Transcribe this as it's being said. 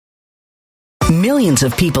Millions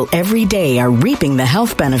of people every day are reaping the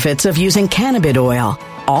health benefits of using cannabis oil,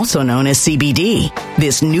 also known as CBD.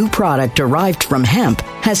 This new product derived from hemp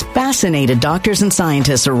has fascinated doctors and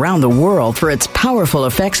scientists around the world for its powerful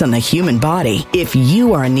effects on the human body. If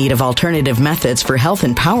you are in need of alternative methods for health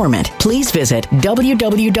empowerment, please visit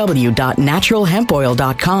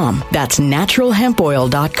www.naturalhempoil.com. That's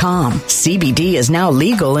naturalhempoil.com. CBD is now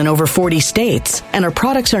legal in over 40 states, and our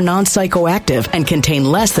products are non-psychoactive and contain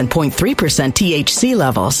less than 0.3% THC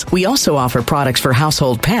levels. We also offer products for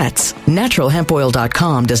household pets.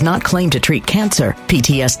 Naturalhempoil.com does not claim to treat cancer,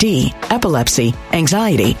 PTSD, epilepsy,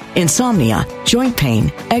 anxiety, insomnia, joint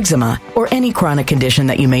pain, eczema, or any chronic condition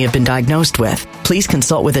that you may have been diagnosed with. Please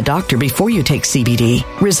consult with a doctor before you take CBD.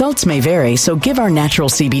 Results may vary, so give our natural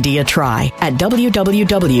CBD a try at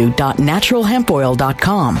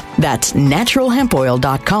www.naturalhempoil.com. That's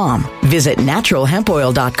naturalhempoil.com. Visit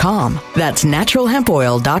naturalhempoil.com. That's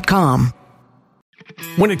naturalhempoil.com.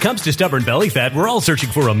 When it comes to stubborn belly fat, we're all searching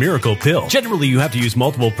for a miracle pill. Generally, you have to use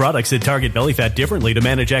multiple products that target belly fat differently to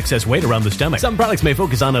manage excess weight around the stomach. Some products may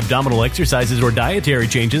focus on abdominal exercises or dietary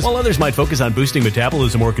changes, while others might focus on boosting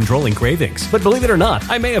metabolism or controlling cravings. But believe it or not,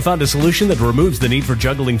 I may have found a solution that removes the need for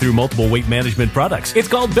juggling through multiple weight management products. It's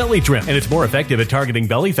called Belly Trim, and it's more effective at targeting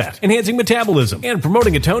belly fat, enhancing metabolism, and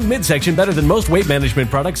promoting a toned midsection better than most weight management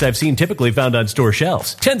products I've seen typically found on store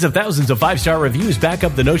shelves. Tens of thousands of 5-star reviews back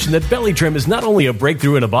up the notion that Belly Trim is not only a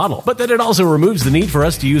breakthrough in a bottle, but that it also removes the need for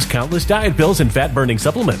us to use countless diet pills and fat-burning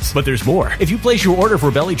supplements. But there's more. If you place your order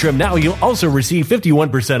for Belly Trim now, you'll also receive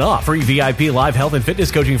 51% off, free VIP live health and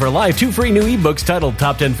fitness coaching for life, 2 free new ebooks titled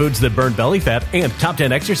Top 10 Foods That Burn Belly Fat and Top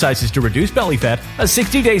 10 Exercises to Reduce Belly Fat, a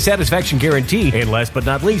 60-day satisfaction guarantee, and last but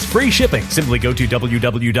not least, free shipping. Simply go to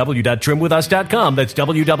www.trimwithus.com. That's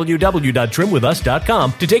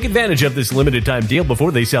www.trimwithus.com to take advantage of this limited time deal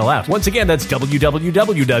before they sell out. Once again, that's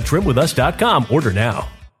www.trimwithus.com. Order now.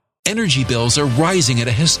 Energy bills are rising at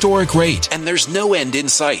a historic rate, and there's no end in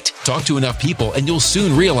sight. Talk to enough people, and you'll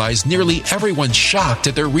soon realize nearly everyone's shocked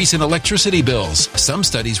at their recent electricity bills. Some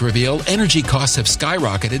studies reveal energy costs have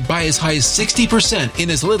skyrocketed by as high as 60%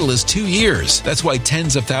 in as little as 2 years. That's why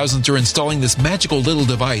tens of thousands are installing this magical little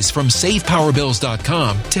device from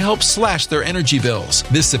SavePowerBills.com to help slash their energy bills.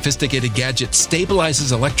 This sophisticated gadget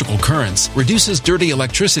stabilizes electrical currents, reduces dirty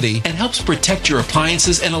electricity, and helps protect your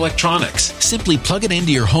appliances and electronics. Simply plug it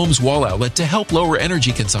into your home's wall outlet to help lower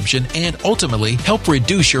energy consumption and ultimately help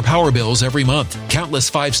reduce your power bills every month.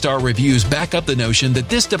 Countless 5-star reviews back up the notion that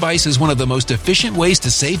this device is one of the most efficient ways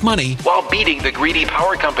to save money while beating the greedy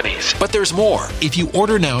power companies. But there's more. If you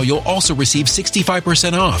order now, you'll also receive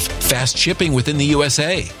 65% off, fast shipping within the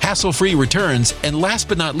USA, hassle-free returns, and last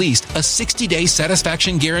but not least, a 60-day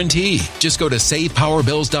satisfaction guarantee. Just go to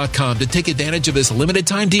SavePowerBills.com to take advantage of this limited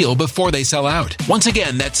time deal before they sell out. Once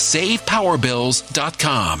again, that's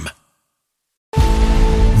SavePowerBills.com.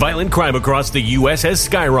 Violent crime across the U.S. has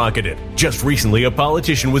skyrocketed. Just recently, a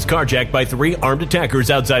politician was carjacked by 3 armed attackers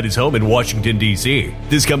outside his home in Washington, D.C.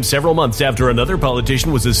 This comes several months after another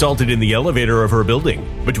politician was assaulted in the elevator of her building.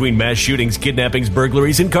 Between mass shootings, kidnappings,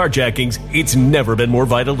 burglaries, and carjackings, it's never been more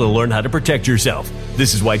vital to learn how to protect yourself.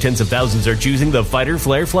 This is why tens of thousands are choosing the Fighter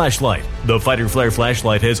Flare flashlight. The Fighter Flare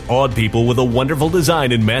flashlight has awed people with a wonderful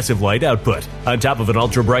design and massive light output. On top of an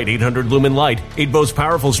ultra-bright 800-lumen light, it boasts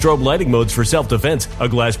powerful strobe lighting modes for self-defense, a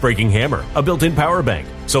glass-breaking hammer, a built-in power bank,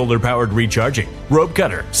 solar-powered recharging, rope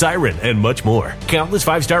cutter, siren, and much more. Countless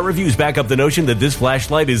 5-star reviews back up the notion that this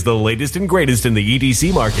flashlight is the latest and greatest in the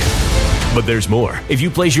EDC market. But there's more. If you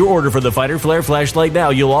place your order for the Fighter Flare flashlight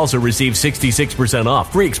now, you'll also receive 66%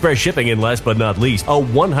 off, free express shipping, and last but not least, a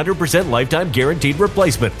 100% lifetime guaranteed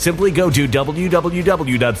replacement. Simply go to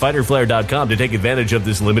www.fighterflare.com to take advantage of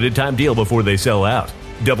this limited time deal before they sell out.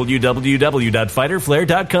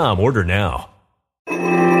 www.fighterflare.com. Order now.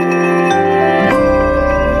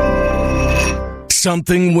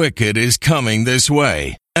 Something wicked is coming this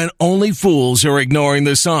way, and only fools are ignoring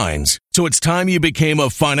the signs. So it's time you became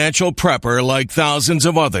a financial prepper like thousands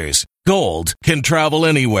of others. Gold can travel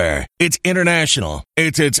anywhere. It's international.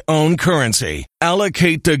 It's its own currency.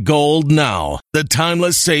 Allocate to gold now, the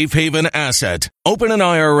timeless safe haven asset. Open an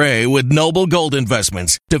IRA with Noble Gold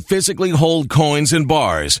Investments to physically hold coins and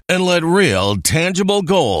bars and let real, tangible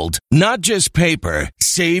gold, not just paper,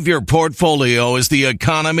 Save your portfolio as the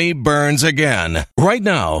economy burns again. Right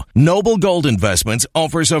now, Noble Gold Investments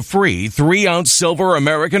offers a free 3-ounce silver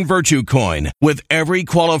American Virtue coin with every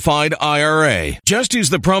qualified IRA. Just use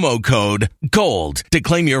the promo code GOLD to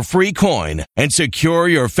claim your free coin and secure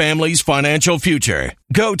your family's financial future.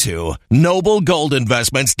 Go to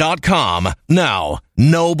noblegoldinvestments.com now.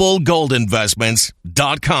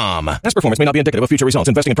 noblegoldinvestments.com. Past performance may not be indicative of future results.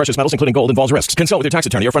 Investing in precious metals, including gold, involves risks. Consult with your tax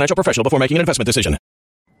attorney or financial professional before making an investment decision.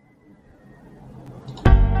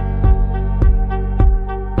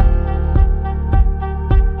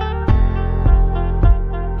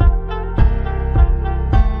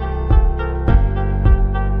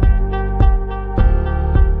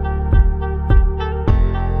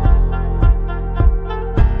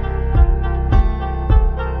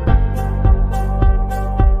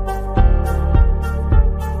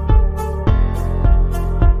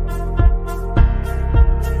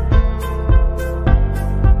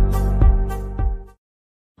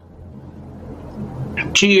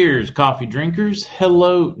 Cheers, coffee drinkers.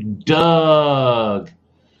 Hello, Doug.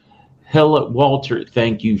 Hello, Walter.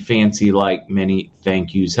 Thank you, Fancy, like many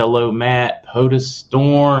thank yous. Hello, Matt. POTUS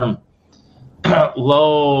Storm.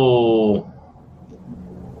 Lowell.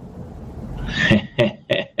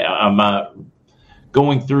 I'm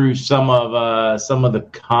going through some of the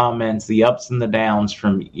comments, the ups and the downs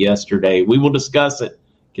from yesterday. We will discuss it.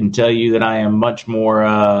 Can tell you that I am much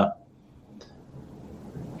more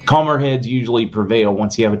calmer heads usually prevail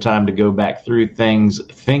once you have a time to go back through things,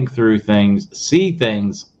 think through things, see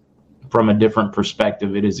things from a different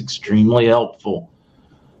perspective. It is extremely helpful.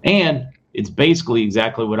 And it's basically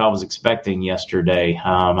exactly what I was expecting yesterday.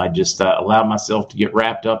 I just allowed myself to get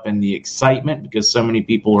wrapped up in the excitement because so many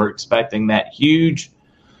people are expecting that huge.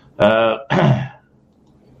 I'm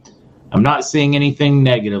not seeing anything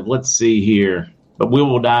negative. Let's see here. But we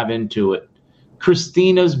will dive into it.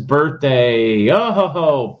 Christina's birthday.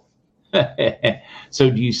 Oh, so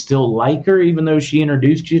do you still like her even though she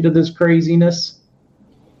introduced you to this craziness?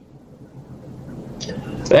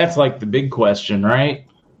 That's like the big question, right?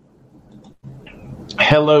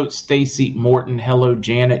 Hello, Stacy Morton. Hello,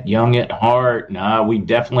 Janet Young at heart. Nah, we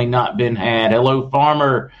definitely not been had. Hello,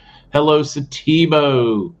 Farmer. Hello,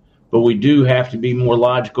 Satibo. But we do have to be more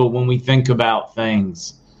logical when we think about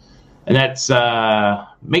things. And that's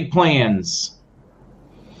make plans.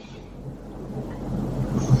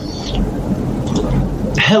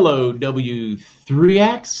 Hello,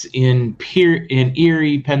 W3X in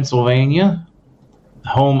Erie, Pennsylvania,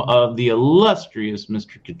 home of the illustrious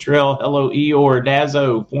Mr. Cottrell. Hello, Eeyore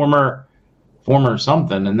Dazzo, former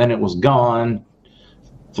something, and then it was gone.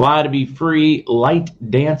 Fly to be free, light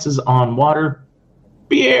dances on water.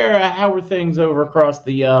 Pierre, how are things over across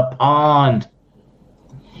the pond?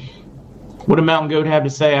 What did Mountain Goat have to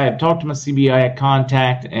say? I have talked to my CBI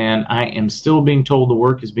contact, and I am still being told the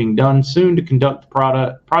work is being done soon to conduct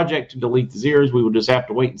the project to delete the zeros. We will just have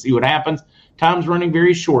to wait and see what happens. Time's running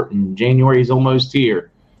very short, and January is almost here.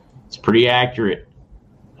 It's pretty accurate.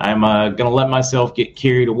 I'm going to let myself get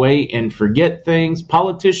carried away and forget things.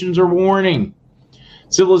 Politicians are warning.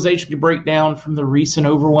 Civilization could break down from the recent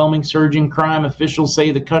overwhelming surge in crime. Officials say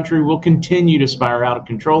the country will continue to spiral out of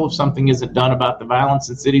control if something isn't done about the violence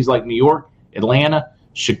in cities like New York, Atlanta,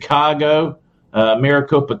 Chicago,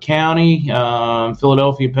 Maricopa County,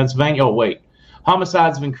 Philadelphia, Pennsylvania. Oh, wait.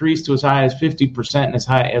 Homicides have increased to as high as 50% and as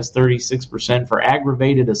high as 36% for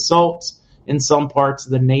aggravated assaults in some parts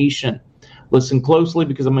of the nation. Listen closely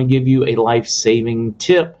because I'm going to give you a life-saving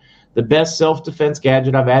tip. The best self-defense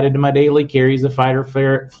gadget I've added to my daily carry is the Fighter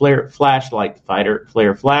Flare flashlight. The Fighter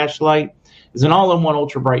Flare flashlight is an all-in-one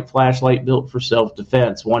ultra-bright flashlight built for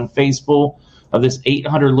self-defense. One faceful of this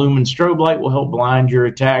 800 lumen strobe light will help blind your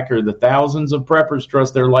attacker. The thousands of preppers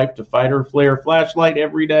trust their life to Fighter Flare flashlight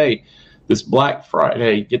every day. This Black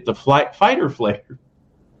Friday, get the Fighter Flare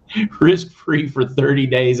risk-free for 30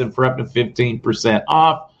 days and for up to 15%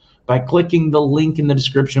 off by clicking the link in the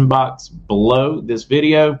description box below this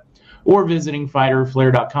video or visiting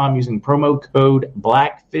fighterflare.com using promo code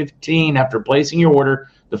BLACK15. After placing your order,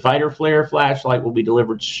 the Fighter Flare flashlight will be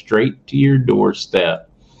delivered straight to your doorstep.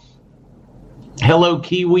 Hello,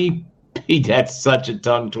 Kiwi. That's such a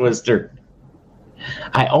tongue twister.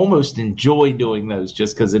 I almost enjoy doing those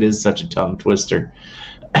just because it is such a tongue twister.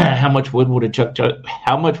 How much wood would a woodchuck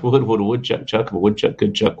chuck if a woodchuck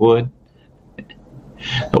could chuck wood?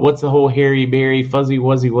 But what's the whole hairy berry? Fuzzy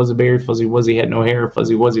Wuzzy was a berry. Fuzzy Wuzzy had no hair.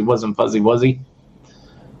 Fuzzy Wuzzy wasn't Fuzzy Wuzzy.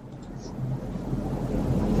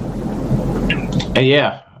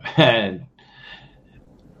 Yeah.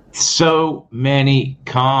 So many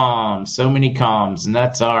comms, and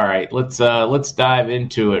that's all right. Let's dive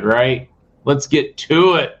into it, right? Let's get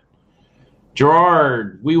to it.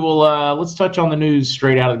 Gerard, we will let's touch on the news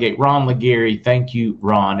straight out of the gate. Ron Legary, thank you,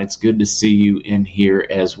 Ron. It's good to see you in here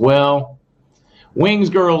as well. Wings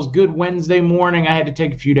girls, good Wednesday morning. I had to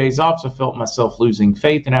take a few days off, so I felt myself losing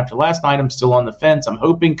faith. And after last night, I'm still on the fence. I'm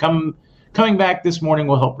hoping coming back this morning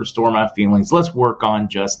will help restore my feelings. Let's work on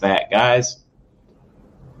just that, guys.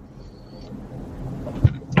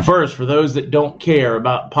 First, for those that don't care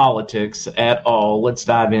about politics at all, let's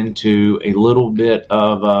dive into a little bit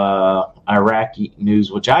of Iraqi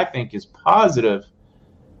news, which I think is positive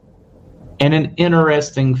and an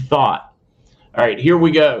interesting thought. All right, here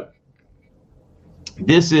we go.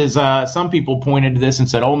 This is, some people pointed to this and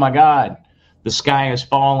said, oh my God, the sky is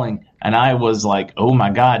falling. And I was like, oh my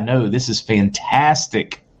God, no, this is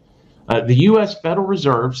fantastic. The U.S. Federal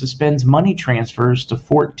Reserve suspends money transfers to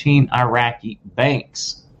 14 Iraqi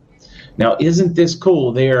banks. Now, isn't this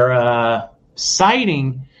cool? They're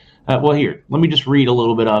citing, well, here, let me just read a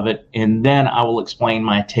little bit of it, and then I will explain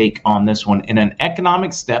my take on this one. In an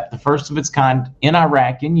economic step, the first of its kind in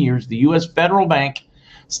Iraq in years, the U.S. Federal Bank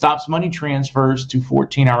stops money transfers to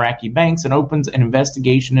 14 Iraqi banks and opens an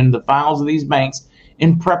investigation into the files of these banks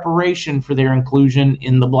in preparation for their inclusion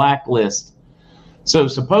in the blacklist. So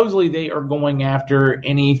supposedly they are going after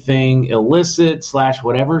anything illicit /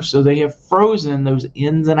 whatever, so they have frozen those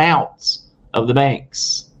ins and outs of the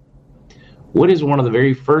banks. What is one of the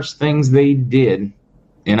very first things they did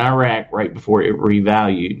in Iraq right before it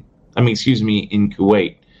revalued? In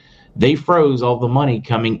Kuwait. They froze all the money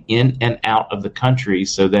coming in and out of the country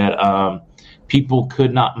so that people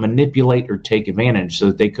could not manipulate or take advantage, so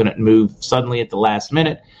that they couldn't move suddenly at the last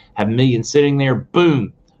minute, have millions sitting there,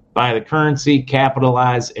 boom, buy the currency,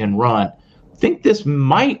 capitalize, and run. I think this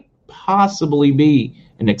might possibly be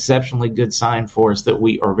an exceptionally good sign for us that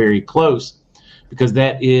we are very close, because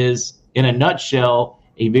that is, in a nutshell,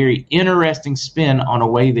 a very interesting spin on a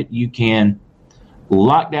way that you can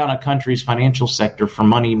lock down a country's financial sector for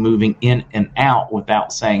money moving in and out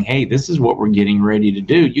without saying, hey, this is what we're getting ready to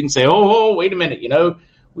do. You can say, oh, wait a minute,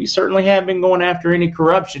 we certainly have been going after any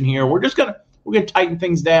corruption here. We're going to tighten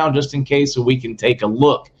things down just in case so we can take a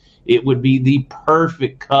look. It would be the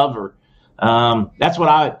perfect cover. That's what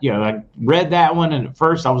I read that one, and at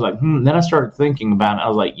first I was like, Then I started thinking about it. I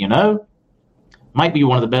was like, might be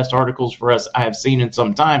one of the best articles for us I have seen in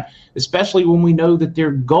some time, especially when we know that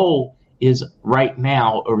their goal is right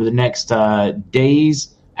now over the next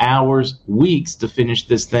days, hours, weeks to finish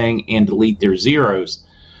this thing and delete their zeros.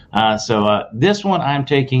 So this one I'm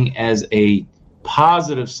taking as a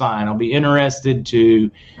positive sign. I'll be interested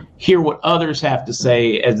to hear what others have to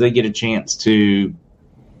say as they get a chance to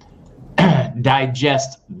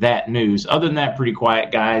digest that news. Other than that, pretty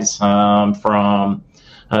quiet, guys. From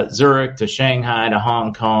Zurich to Shanghai to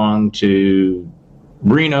Hong Kong to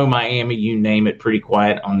Reno, Miami, you name it, pretty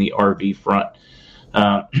quiet on the RV front.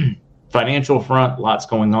 Financial front, lots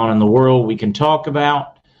going on in the world we can talk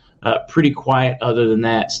about. Pretty quiet other than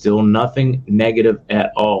that, still nothing negative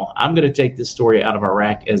at all. I'm going to take this story out of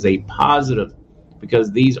Iraq as a positive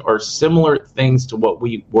because these are similar things to what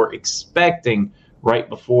we were expecting right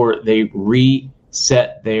before they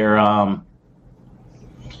reset their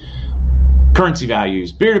currency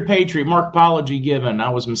values. Bearded Patriot, Mark apology given. I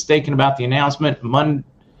was mistaken about the announcement.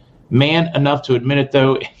 Man enough to admit it,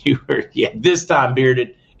 though. You were, this time,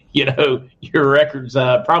 Bearded, your record's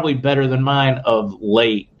probably better than mine of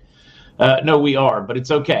late. No, we are, but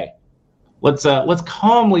it's okay. Let's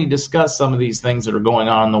calmly discuss some of these things that are going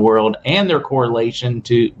on in the world and their correlation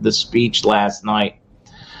to the speech last night.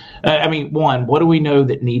 One, what do we know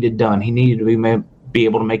that needed done? He needed to be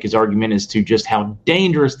able to make his argument as to just how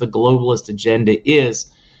dangerous the globalist agenda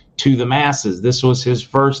is to the masses. This was his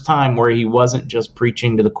first time where he wasn't just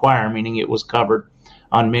preaching to the choir, meaning it was covered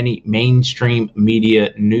on many mainstream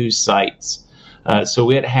media news sites.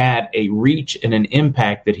 So it had a reach and an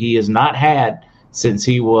impact that he has not had since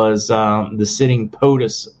he was the sitting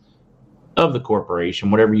POTUS of the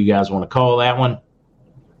corporation, whatever you guys want to call that one.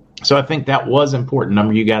 So I think that was important. A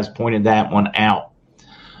number of you guys pointed that one out.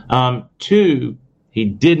 Two, he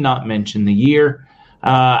did not mention the year.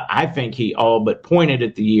 I think he all but pointed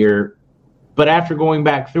at the year. But after going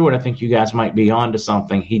back through it, I think you guys might be onto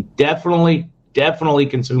something. He definitely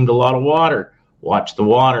consumed a lot of water. Watch the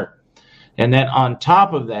water. And then on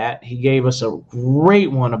top of that, he gave us a great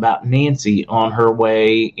one about Nancy on her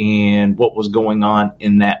way and what was going on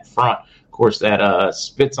in that front. Of course, that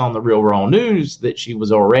spits on the real raw news that she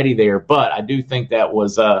was already there. But I do think that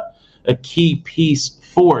was a key piece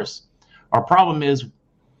for us. Our problem is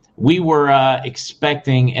we were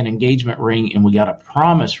expecting an engagement ring and we got a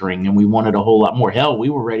promise ring and we wanted a whole lot more. Hell, we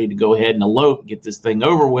were ready to go ahead and elope, get this thing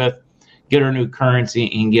over with, get our new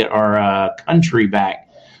currency, and get our country back.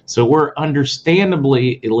 So we're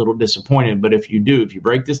understandably a little disappointed. But if you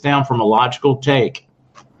break this down from a logical take,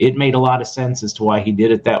 it made a lot of sense as to why he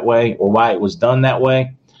did it that way or why it was done that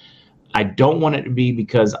way. I don't want it to be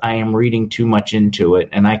because I am reading too much into it.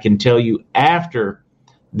 And I can tell you after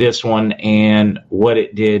this one and what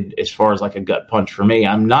it did as far as like a gut punch for me,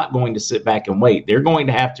 I'm not going to sit back and wait. They're going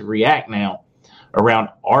to have to react now around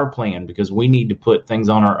our plan because we need to put things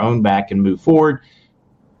on our own back and move forward.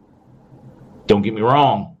 Don't get me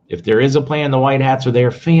wrong. If there is a plan, the white hats are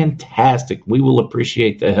there. Fantastic. We will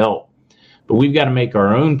appreciate the help. But we've got to make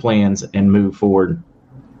our own plans and move forward.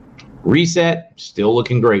 Reset, still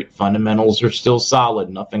looking great. Fundamentals are still solid.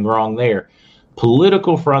 Nothing wrong there.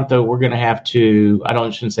 Political front, though, we're going to have to,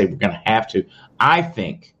 shouldn't say we're going to have to. I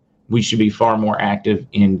think we should be far more active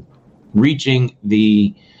in reaching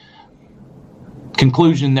the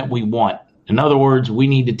conclusion that we want. In other words, we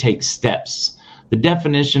need to take steps. The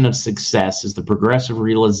definition of success is the progressive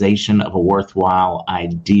realization of a worthwhile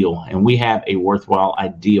ideal, and we have a worthwhile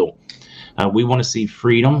ideal. We want to see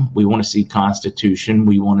freedom. We want to see constitution.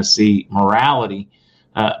 We want to see morality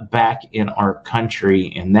back in our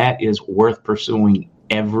country, and that is worth pursuing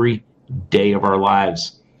every day of our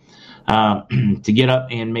lives. To get up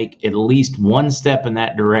and make at least one step in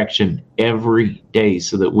that direction every day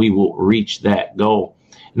so that we will reach that goal.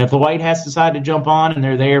 And if the White Hats decide to jump on and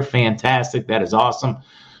they're there, fantastic. That is awesome.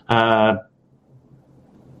 I'm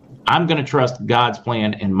going to trust God's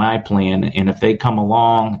plan and my plan. And if they come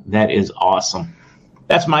along, that is awesome.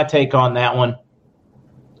 That's my take on that one.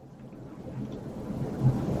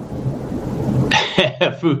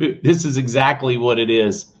 This is exactly what it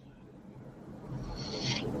is.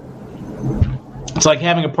 It's like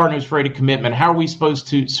having a partner who's afraid of commitment. How are we supposed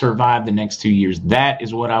to survive the next 2 years? That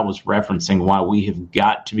is what I was referencing, why we have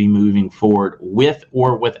got to be moving forward with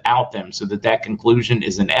or without them so that conclusion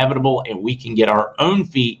is inevitable and we can get our own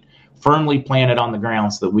feet firmly planted on the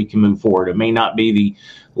ground so that we can move forward. It may not be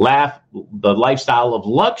the lifestyle of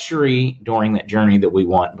luxury during that journey that we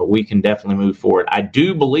want, but we can definitely move forward. I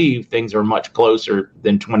do believe things are much closer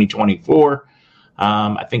than 2024.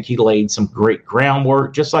 I think he laid some great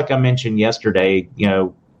groundwork, just like I mentioned yesterday,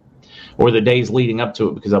 or the days leading up to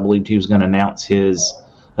it, because I believed he was going to announce his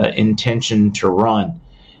intention to run.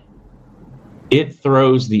 It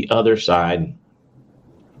throws the other side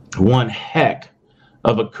one heck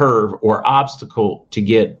of a curve or obstacle to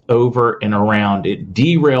get over and around. It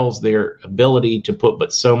derails their ability to put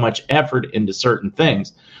but so much effort into certain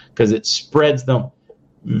things because it spreads them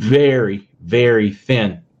very, very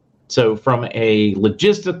thin. So from a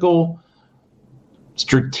logistical,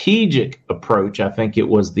 strategic approach, I think it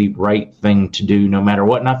was the right thing to do no matter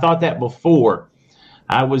what. And I thought that before.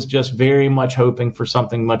 I was just very much hoping for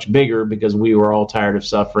something much bigger because we were all tired of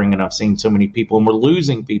suffering, and I've seen so many people, and we're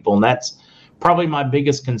losing people. And that's probably my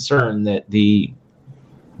biggest concern, that the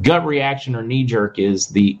gut reaction or knee-jerk is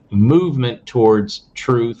the movement towards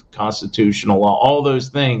truth, constitutional law, all those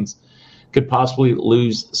things could possibly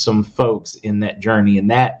lose some folks in that journey. And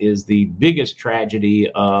that is the biggest tragedy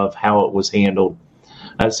of how it was handled.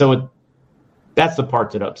 That's the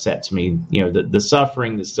part that upsets me. The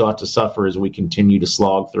suffering that still have to suffer as we continue to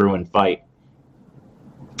slog through and fight.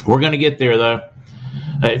 We're going to get there, though.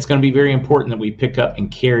 It's going to be very important that we pick up and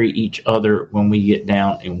carry each other when we get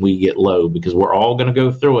down and we get low, because we're all going to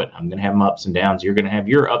go through it. I'm going to have my ups and downs. You're going to have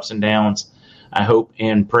your ups and downs. I hope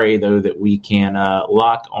and pray, though, that we can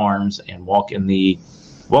lock arms and walk in the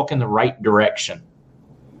right direction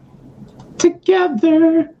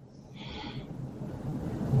together.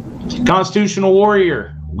 Constitutional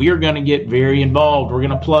warrior, we are going to get very involved. We're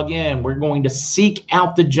going to plug in. We're going to seek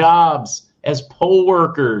out the jobs as poll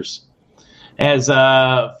workers, as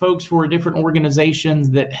folks who are different organizations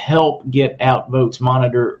that help get out votes,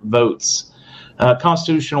 monitor votes.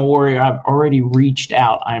 Constitutional warrior, I've already reached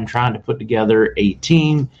out. I'm trying to put together a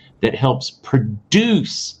team that helps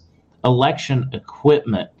produce election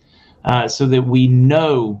equipment so that we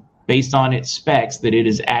know, based on its specs, that it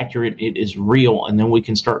is accurate, it is real, and then we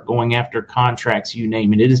can start going after contracts, you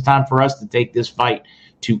name it. It is time for us to take this fight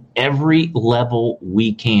to every level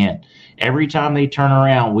we can. Every time they turn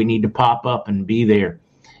around, we need to pop up and be there.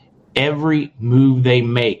 Every move they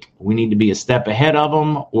make, we need to be a step ahead of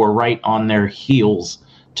them or right on their heels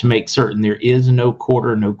to make certain there is no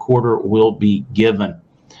quarter will be given.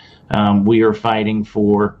 We are fighting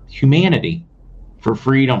for humanity, for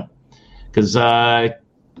freedom, because a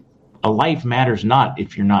life matters not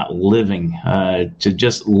if you're not living. To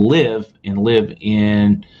just live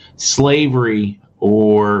in slavery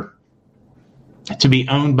or to be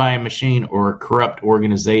owned by a machine or a corrupt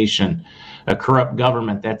organization, a corrupt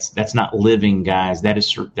government. That's not living, guys.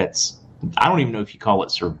 That's I don't even know if you call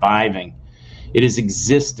it surviving. It is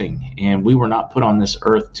existing, and we were not put on this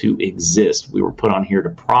earth to exist. We were put on here to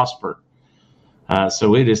prosper.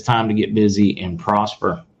 So it is time to get busy and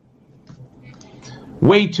prosper.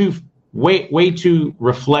 Way too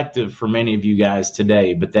reflective for many of you guys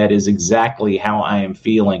today, but that is exactly how I am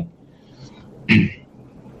feeling.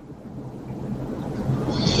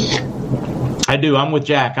 I do. I'm with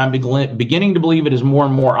Jack. I'm beginning to believe it is more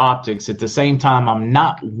and more optics. At the same time, I'm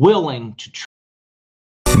not willing to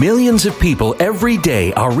Millions of people every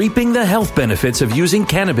day are reaping the health benefits of using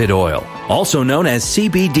cannabis oil, also known as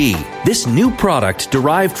CBD. This new product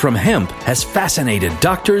derived from hemp has fascinated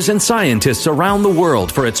doctors and scientists around the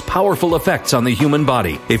world for its powerful effects on the human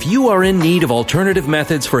body. If you are in need of alternative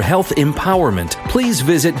methods for health empowerment, please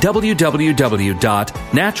visit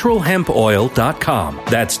www.naturalhempoil.com.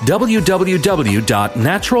 That's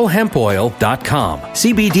www.naturalhempoil.com.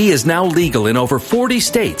 CBD is now legal in over 40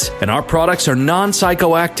 states, and our products are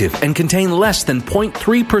non-psychoactive and contain less than 0.3%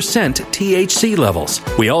 THC levels.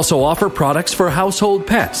 We also offer products for household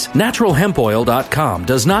pets. NaturalHempOil.com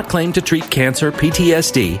does not claim to treat cancer,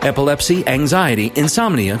 PTSD, epilepsy, anxiety,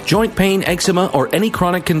 insomnia, joint pain, eczema, or any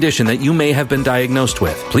chronic condition that you may have been diagnosed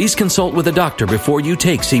with. Please consult with a doctor before you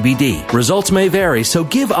take CBD. Results may vary, so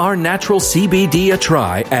give our natural CBD a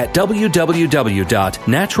try at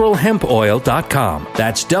www.naturalhempoil.com.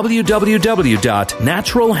 That's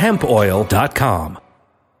www.naturalhempoil.com.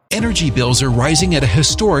 Energy bills are rising at a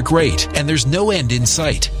historic rate, and there's no end in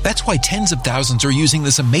sight. That's why tens of thousands are using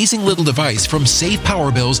this amazing little device from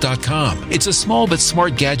SavePowerBills.com. It's a small but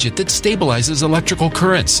smart gadget that stabilizes electrical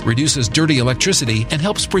currents, reduces dirty electricity, and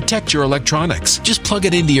helps protect your electronics. Just plug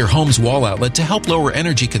it into your home's wall outlet to help lower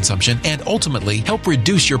energy consumption and ultimately help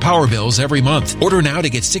reduce your power bills every month. Order now to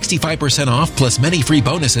get 65% off plus many free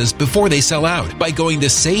bonuses before they sell out by going to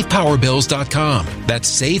SavePowerBills.com.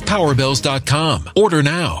 That's SavePowerBills.com. Order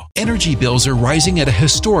now. Energy bills are rising at a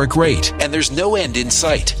historic rate, and there's no end in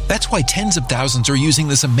sight. That's why tens of thousands are using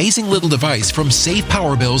this amazing little device from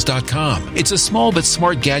SavePowerBills.com. It's a small but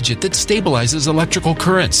smart gadget that stabilizes electrical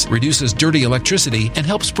currents, reduces dirty electricity, and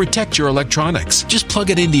helps protect your electronics. Just plug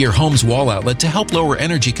it into your home's wall outlet to help lower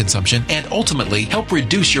energy consumption and ultimately help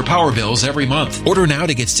reduce your power bills every month. Order now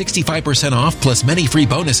to get 65% off plus many free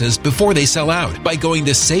bonuses before they sell out by going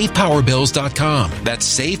to SavePowerBills.com.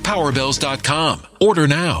 That's SavePowerBills.com. Order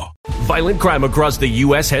now. Violent crime across the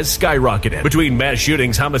U.S. has skyrocketed. Between mass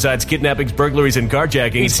shootings, homicides, kidnappings, burglaries, and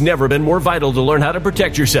carjackings, it's never been more vital to learn how to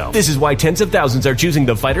protect yourself. This is why tens of thousands are choosing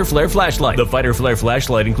the Fighter Flare flashlight. The Fighter Flare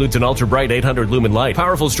flashlight includes an ultra-bright 800 lumen light,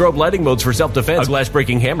 powerful strobe lighting modes for self-defense, a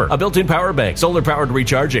glass-breaking hammer, a built-in power bank, solar-powered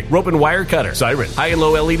recharging, rope and wire cutter, siren, high and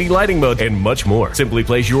low LED lighting mode, and much more. Simply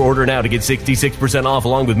place your order now to get 66% off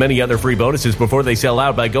along with many other free bonuses before they sell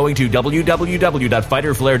out by going to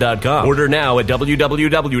www.fighterflare.com. Order now at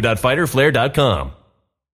www.fighterflare.com.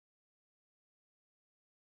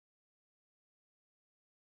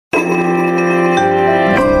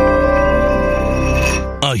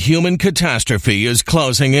 A human catastrophe is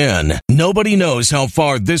closing in. Nobody knows how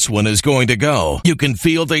far this one is going to go. You can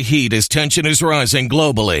feel the heat as tension is rising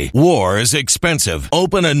globally. War is expensive.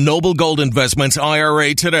 Open a Noble Gold Investments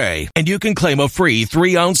IRA today, and you can claim a free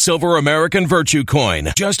 3-ounce silver American Virtue coin.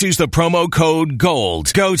 Just use the promo code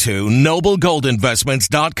GOLD. Go to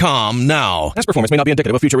noblegoldinvestments.com now. Past performance may not be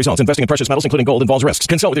indicative of future results. Investing in precious metals, including gold, involves risks.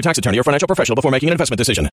 Consult with your tax attorney or financial professional before making an investment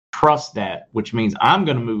decision. Trust that, which means I'm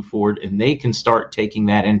going to move forward and they can start taking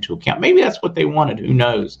that into account. Maybe that's what they wanted. Who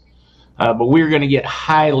knows? But we're going to get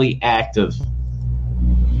highly active.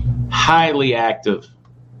 Highly active.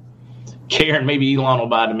 Karen, maybe Elon will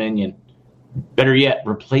buy Dominion. Better yet,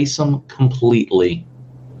 replace them completely.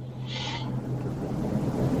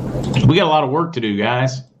 We got a lot of work to do,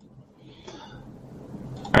 guys.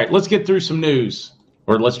 All right, let's get through some news.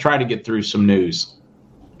 Or let's try to get through some news.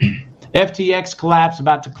 FTX collapse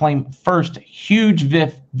about to claim first huge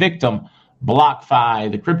victim,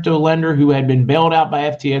 BlockFi. The crypto lender who had been bailed out by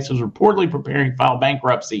FTX was reportedly preparing to file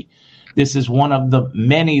bankruptcy. This is one of the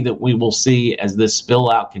many that we will see as this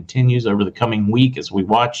spill out continues over the coming week as we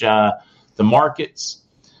watch the markets.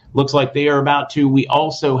 Looks like they are about to. We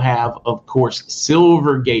also have, of course,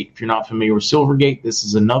 Silvergate. If you're not familiar with Silvergate, this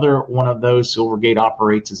is another one of those. Silvergate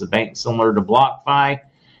operates as a bank similar to BlockFi,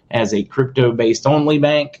 as a crypto-based only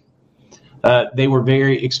bank. They were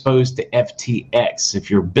very exposed to FTX. If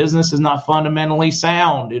your business is not fundamentally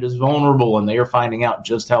sound, it is vulnerable, and they are finding out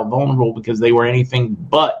just how vulnerable because they were anything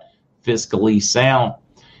but fiscally sound.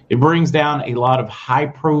 It brings down a lot of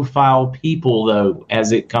high-profile people, though,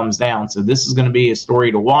 as it comes down. So this is going to be a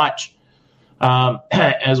story to watch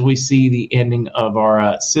as we see the ending of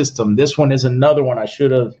our system. This one is another one I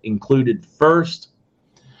should have included first.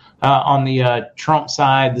 On the Trump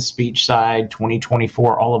side, the speech side,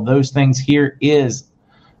 2024, all of those things. Here is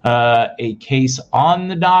a case on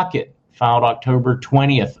the docket filed October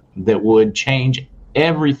 20th that would change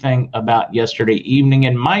everything about yesterday evening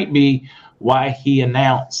and might be why he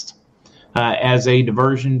announced as a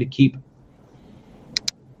diversion to keep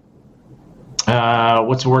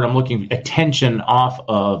attention off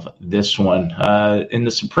of this one. In the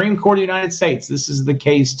Supreme Court of the United States, this is the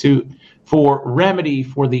case for remedy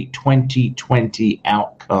for the 2020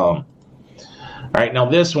 outcome. All right, now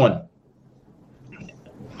this one,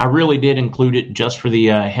 I really did include it just for the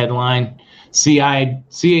headline. CIA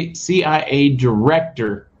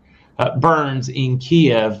director burns in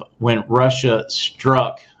Kiev when Russia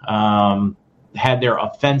struck, had their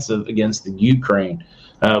offensive against the Ukraine.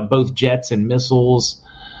 Both jets and missiles,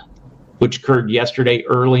 which occurred yesterday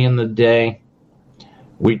early in the day.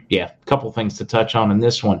 A couple things to touch on in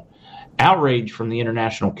this one. Outrage from the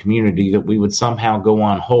international community that we would somehow go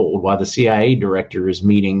on hold while the CIA director is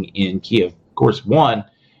meeting in Kiev. Of course,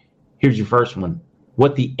 here's your first one.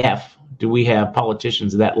 What the F do we have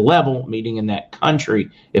politicians at that level meeting in that country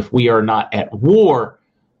if we are not at war,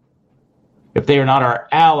 if they are not our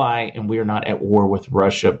ally and we are not at war with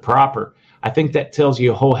Russia proper? I think that tells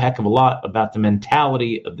you a whole heck of a lot about the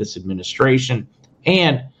mentality of this administration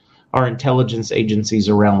and our intelligence agencies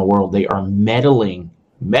around the world. They are meddling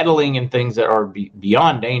in things that are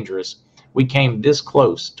beyond dangerous. We came this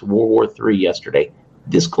close to World War III yesterday.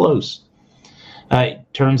 This close. It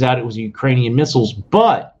turns out it was Ukrainian missiles,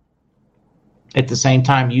 but at the same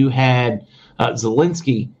time, you had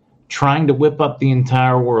Zelensky trying to whip up the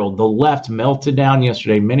entire world. The left melted down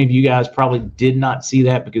yesterday. Many of you guys probably did not see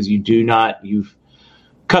that because you've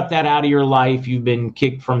cut that out of your life. You've been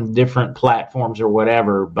kicked from different platforms or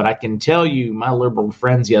whatever. But I can tell you, my liberal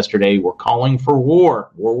friends yesterday were calling for war.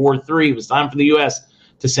 World War III. It was time for the U.S.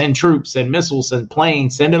 to send troops, send missiles, send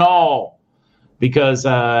planes, send it all. Because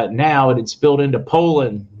now it had spilled into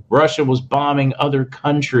Poland. Russia was bombing other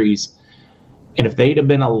countries. And if they'd have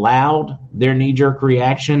been allowed their knee-jerk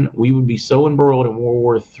reaction, we would be so embroiled in World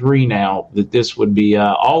War III now that this would be,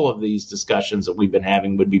 all of these discussions that we've been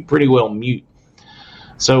having would be pretty well mute.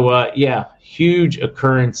 So, huge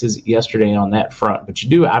occurrences yesterday on that front. But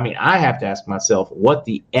I have to ask myself, what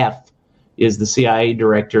the F is the CIA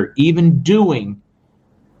director even doing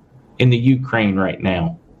in the Ukraine right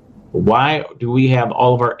now? Why do we have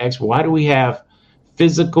all of our why do we have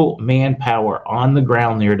physical manpower on the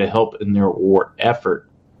ground there to help in their war effort?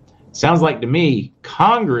 Sounds like to me,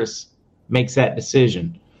 Congress makes that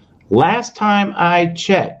decision. Last time I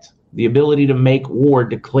checked, the ability to make war,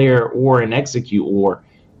 declare war, and execute war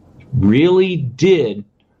really did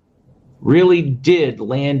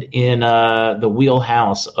land in the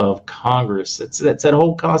wheelhouse of Congress. That's that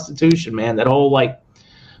whole Constitution, man. That whole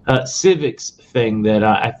civics thing that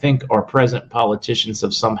I think our present politicians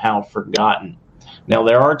have somehow forgotten. Now,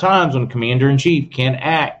 there are times when Commander-in-Chief can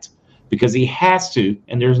act because he has to,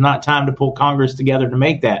 and there's not time to pull Congress together to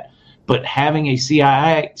make that. But having a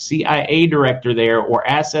CIA director there or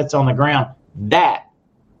assets on the ground, that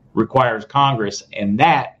requires Congress, and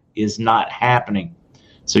that is not happening.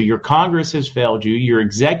 So your Congress has failed you. Your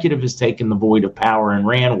executive has taken the void of power and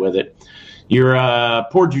ran with it. Your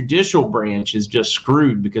poor judicial branch is just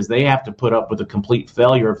screwed because they have to put up with a complete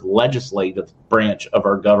failure of the legislative branch of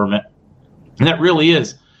our government. And that really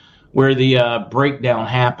is where the breakdown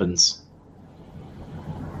happens.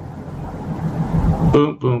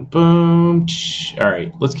 Boom, boom, boom. All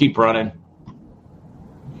right, let's keep running.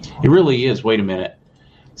 It really is. Wait a minute.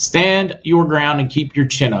 Stand your ground and keep your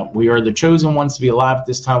chin up. We are the chosen ones to be alive at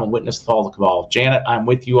this time and witness the fall of the cabal. Janet, I'm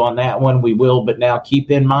with you on that one. We will, but now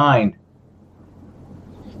keep in mind,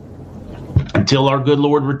 until our good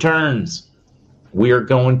Lord returns, we are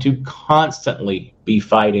going to constantly be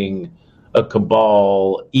fighting a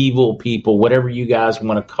cabal, evil people, whatever you guys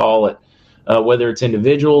want to call it, whether it's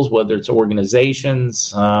individuals, whether it's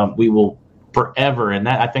organizations, we will forever. And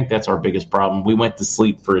that, I think that's our biggest problem. We went to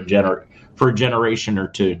sleep for a generation or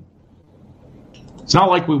two. It's not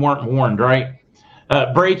like we weren't warned, right?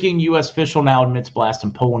 Breaking, U.S. official now admits blast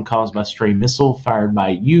in Poland caused by stray missile fired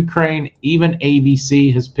by Ukraine. Even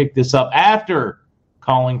ABC has picked this up after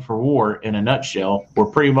calling for war in a nutshell. We're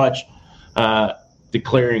pretty much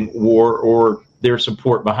declaring war or their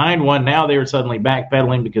support behind one. Now they are suddenly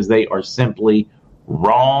backpedaling because they are simply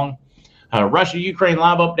wrong. Russia-Ukraine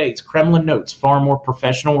live updates. Kremlin notes far more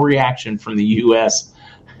professional reaction from the U.S.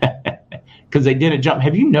 because they didn't jump.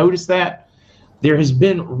 Have you noticed that? There has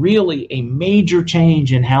been really a major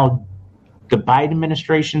change in how the Biden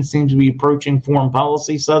administration seems to be approaching foreign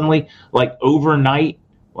policy suddenly, like overnight.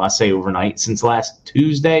 Well, I say overnight, since last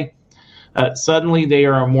Tuesday. Suddenly they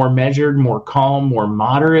are more measured, more calm, more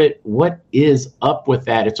moderate. What is up with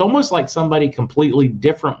that? It's almost like somebody completely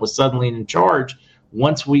different was suddenly in charge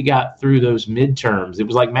once we got through those midterms. It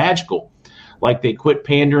was like magical. Like they quit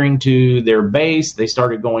pandering to their base. They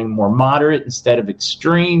started going more moderate instead of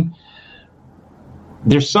extreme.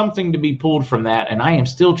 There's something to be pulled from that, and I am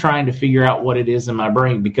still trying to figure out what it is in my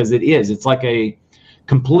brain, because it is. It's like a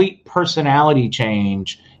complete personality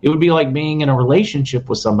change. It would be like being in a relationship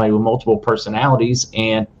with somebody with multiple personalities,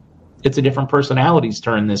 and it's a different personality's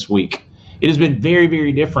turn this week. It has been very,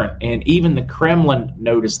 very different, and even the Kremlin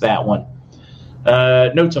noticed that one.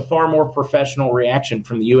 Notes a far more professional reaction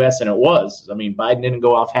from the U.S. than it was. I mean, Biden didn't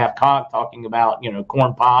go off half-cocked talking about,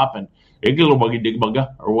 corn pop and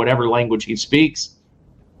or whatever language he speaks,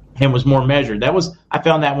 and was more measured. I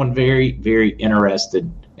found that one very, very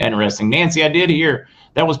interesting. Nancy, I did hear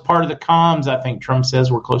that was part of the comms. I think Trump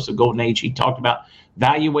says we're close to golden age. He talked about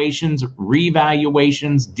valuations,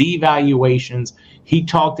 revaluations, devaluations. He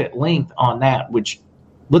talked at length on that, which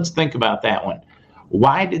let's think about that one.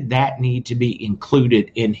 Why did that need to be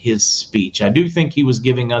included in his speech? I do think he was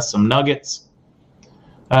giving us some nuggets.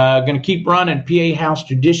 Going to keep running. PA House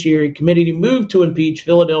Judiciary Committee to move to impeach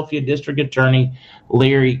Philadelphia District Attorney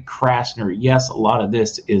Larry Krasner. Yes, a lot of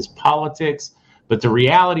this is politics, but the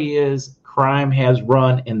reality is crime has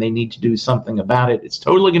run and they need to do something about it. It's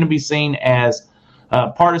totally going to be seen as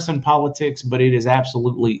partisan politics, but it is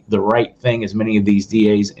absolutely the right thing, as many of these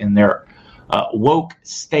DAs in their woke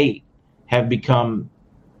state have become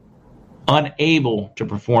unable to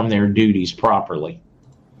perform their duties properly.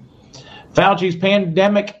 Fauci's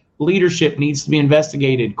pandemic leadership needs to be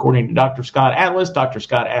investigated, according to Dr. Scott Atlas. Dr.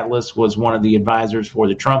 Scott Atlas was one of the advisors for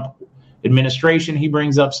the Trump administration. He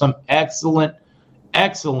brings up some excellent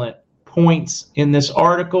points in this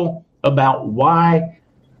article about why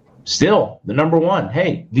still the number one,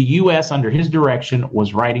 hey, the U.S. under his direction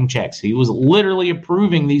was writing checks. He was literally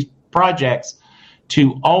approving these projects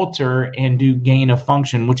to alter and do gain of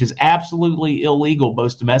function, which is absolutely illegal,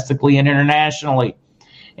 both domestically and internationally.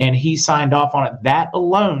 And he signed off on it. That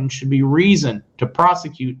alone should be reason to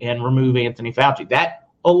prosecute and remove Anthony Fauci. That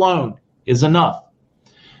alone is enough.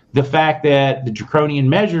 The fact that the draconian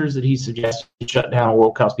measures that he suggested to shut down the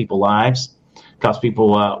world cost people lives, cost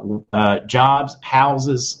people jobs,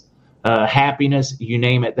 houses, happiness, you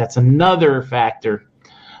name it. That's another factor.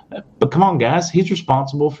 But come on, guys, he's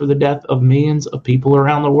responsible for the death of millions of people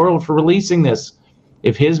around the world for releasing this.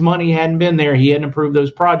 If his money hadn't been there, he hadn't approved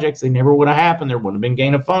those projects, they never would have happened. There wouldn't have been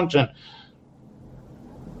gain of function.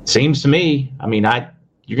 Seems to me, you're going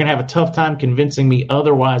to have a tough time convincing me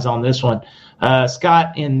otherwise on this one.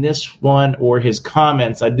 Scott, in this one, or his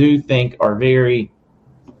comments, I do think are very,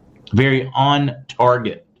 very on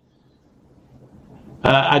target.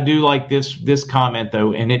 I do like this comment,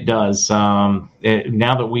 though, and it does. Now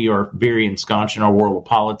that we are very ensconced in our world of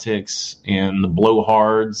politics and the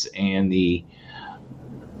blowhards and the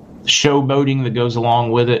showboating that goes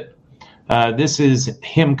along with it, this is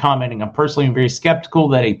him commenting, I'm personally very skeptical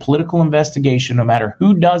that a political investigation, no matter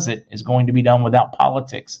who does it, is going to be done without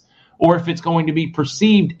politics, or if it's going to be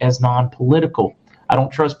perceived as non-political. I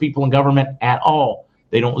don't trust people in government at all.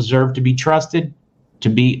 They don't deserve to be trusted to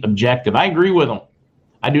be objective. I agree with him.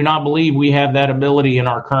 I do not believe we have that ability in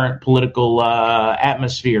our current political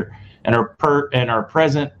atmosphere and our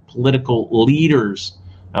present political leaders.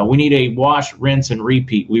 We need a wash, rinse, and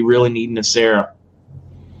repeat. We really need Nacera.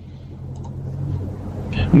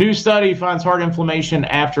 New study finds heart inflammation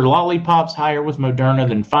after lollipops higher with Moderna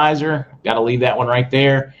than Pfizer. Got to leave that one right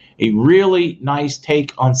there. A really nice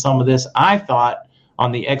take on some of this, I thought,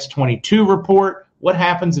 on the X22 report. What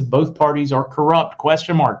happens if both parties are corrupt?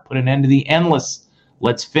 Question mark. Put an end to the endless.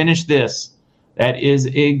 Let's finish this. That is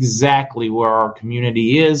exactly where our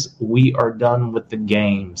community is. We are done with the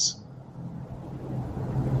games.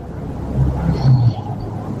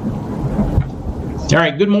 All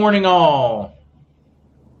right, good morning, all.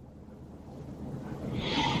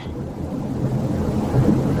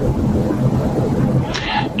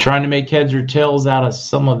 Trying to make heads or tails out of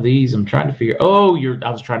some of these. I'm trying to figure. I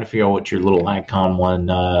was trying to figure out what your little icon one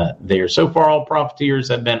there. So far, all profiteers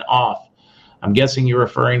have been off. I'm guessing you're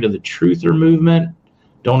referring to the truther movement.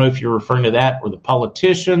 Don't know if you're referring to that or the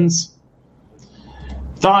politicians.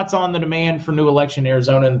 Thoughts on the demand for new election in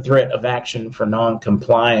Arizona and the threat of action for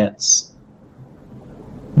non-compliance.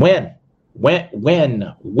 When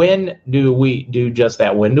do we do just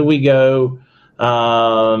that? When do we go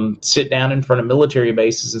sit down in front of military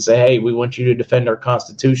bases and say, hey, we want you to defend our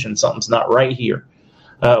Constitution. Something's not right here.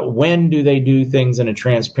 When do they do things in a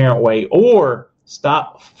transparent way? Or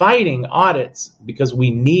stop fighting audits, because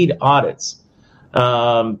we need audits.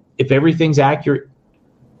 If everything's accurate,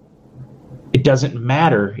 it doesn't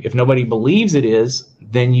matter. If nobody believes it is,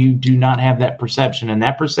 then you do not have that perception. And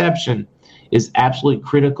that perception is absolutely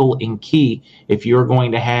critical and key if you're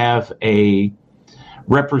going to have a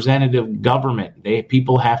representative government.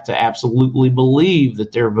 People have to absolutely believe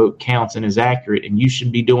that their vote counts and is accurate. And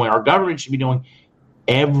our government should be doing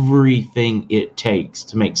everything it takes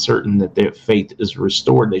to make certain that their faith is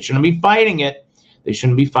restored. They shouldn't be fighting it. They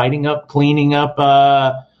shouldn't be cleaning up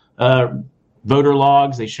voter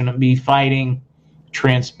logs. They shouldn't be fighting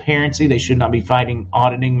transparency. They should not be fighting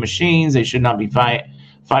auditing machines. They should not be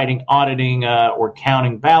fighting auditing or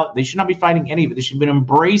counting ballot. They should not be fighting any of it. They should be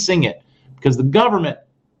embracing it, because the government,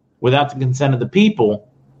 without the consent of the people,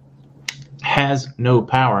 has no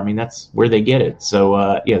power. I mean, that's where they get it.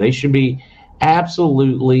 So, they should be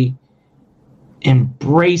absolutely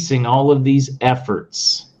embracing all of these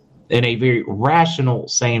efforts in a very rational,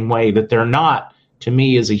 sane way. That they're not, to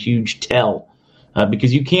me, is a huge tell.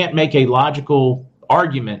 Because you can't make a logical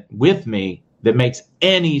argument with me that makes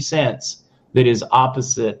any sense that is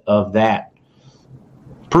opposite of that.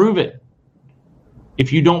 Prove it.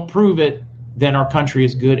 If you don't prove it, then our country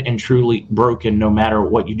is good and truly broken, no matter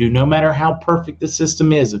what you do, no matter how perfect the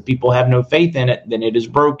system is. If people have no faith in it, then it is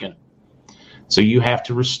broken. So you have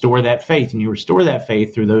to restore that faith, and you restore that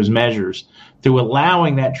faith through those measures, through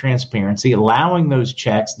allowing that transparency, allowing those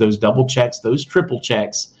checks, those double checks, those triple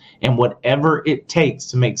checks, and whatever it takes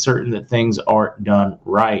to make certain that things are done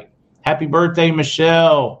right. Happy birthday,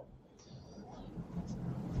 Michelle.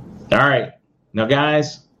 All right. Now,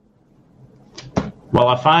 guys, while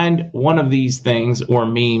I find one of these things or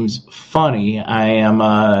memes funny, I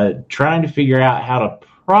am trying to figure out how to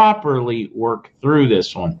properly work through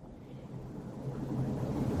this one.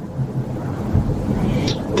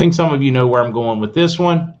 I think some of you know where I'm going with this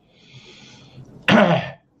one.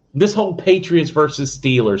 This whole Patriots versus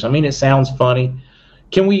Steelers. I mean, it sounds funny.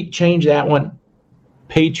 Can we change that one?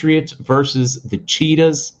 Patriots versus the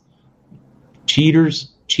Cheetahs.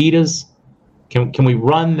 Cheetahs. Can we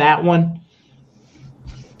run that one?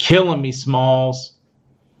 Killing me, Smalls.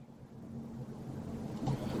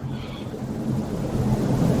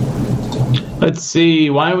 Let's see.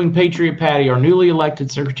 Wyoming Patriot Patty, our newly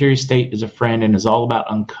elected Secretary of State, is a friend and is all about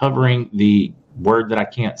uncovering the word that I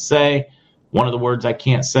can't say. One of the words I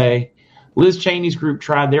can't say. Liz Cheney's group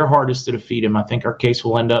tried their hardest to defeat him. I think our case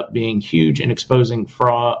will end up being huge in exposing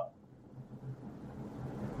French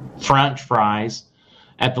fries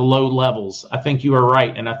at the low levels. I think you are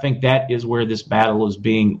right, and I think that is where this battle is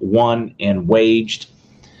being won and waged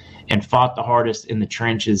and fought the hardest in the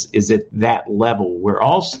trenches, is at that level. We're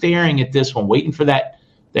all staring at this one, waiting for that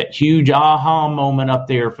huge aha moment up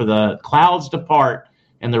there for the clouds to part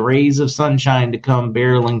and the rays of sunshine to come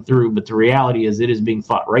barreling through. But the reality is it is being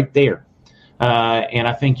fought right there. And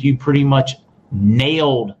I think you pretty much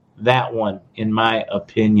nailed that one, in my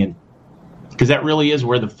opinion, because that really is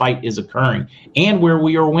where the fight is occurring and where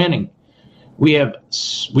we are winning. We've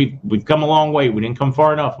come a long way. We didn't come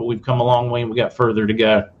far enough, but we've come a long way, and we got further to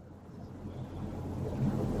go.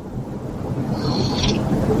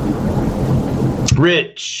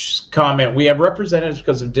 Rich comment, we have representatives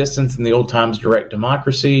because of distance in the old times direct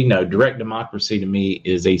democracy. No, direct democracy to me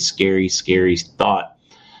is a scary, scary thought.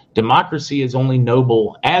 Democracy is only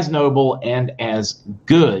noble and as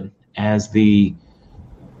good as the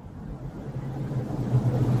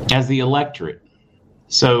electorate.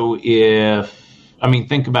 So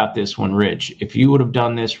think about this one, Rich. If you would have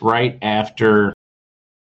done this right after...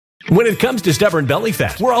 When it comes to stubborn belly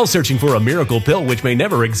fat, we're all searching for a miracle pill which may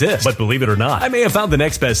never exist. But believe it or not, I may have found the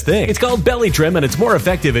next best thing. It's called Belly Trim, and it's more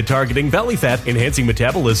effective at targeting belly fat, enhancing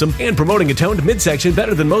metabolism, and promoting a toned midsection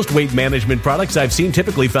better than most weight management products I've seen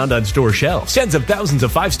typically found on store shelves. Tens of thousands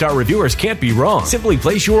of 5-star reviewers can't be wrong. Simply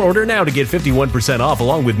place your order now to get 51% off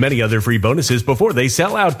along with many other free bonuses before they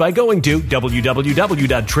sell out by going to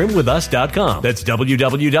www.trimwithus.com. That's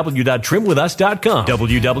www.trimwithus.com.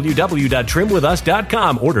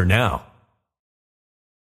 www.trimwithus.com. Order now.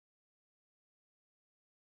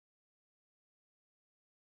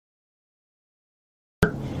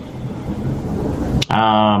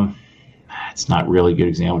 It's not really a good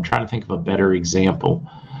example. I'm trying to think of a better example.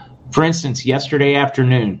 For instance, yesterday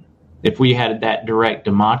afternoon, if we had that direct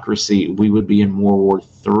democracy, we would be in World War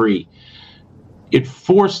III. it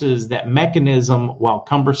forces that mechanism, while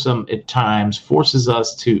cumbersome at times, forces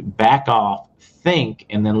us to back off, think,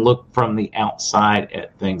 and then look from the outside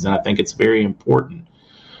at things. And I think it's very important.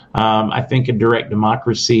 I think a direct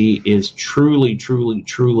democracy is truly, truly,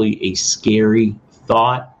 truly a scary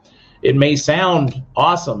thought. It may sound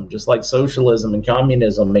awesome, just like socialism and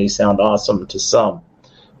communism may sound awesome to some,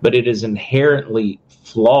 but it is inherently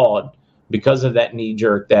flawed because of that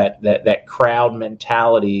knee-jerk, that crowd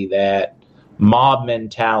mentality, that mob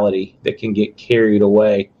mentality that can get carried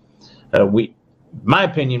away. My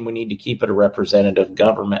opinion, we need to keep it a representative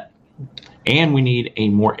government, and we need a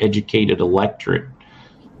more educated electorate,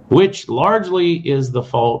 which largely is the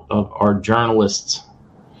fault of our journalists,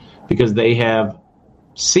 because they have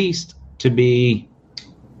ceased to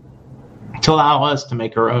allow us to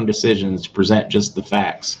make our own decisions, to present just the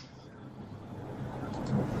facts.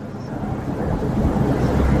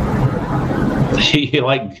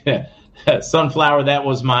 Like Sunflower, that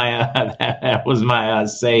was my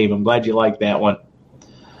save. I'm glad you liked that one.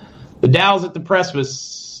 The Dow's at the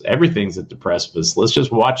precipice. Everything's at the precipice. Let's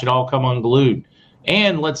just watch it all come unglued,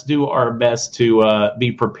 and let's do our best to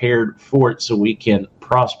be prepared for it so we can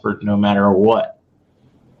prosper no matter what.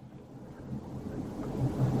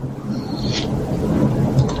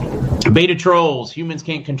 Beta trolls. Humans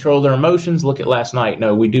can't control their emotions. Look at last night.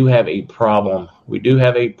 No, we do have a problem. We do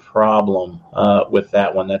have a problem with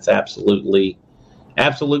that one. That's absolutely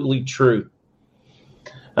true.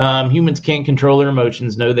 Humans can't control their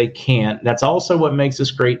emotions. No, they can't. That's also what makes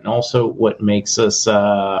us great and also what makes us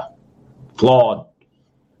flawed.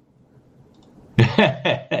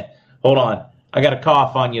 Hold on. I got a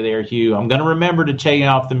cough on you there, Hugh. I'm going to remember to take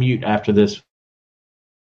off the mute after this.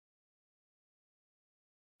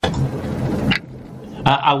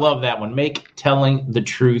 I love that one. Make telling the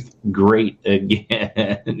truth great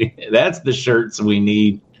again. That's the shirts we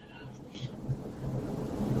need.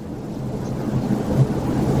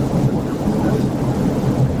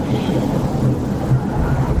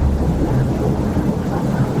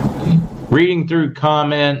 Reading through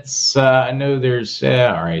comments, I know there's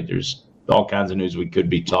all kinds of news we could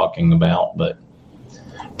be talking about, but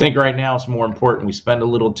I think right now it's more important we spend a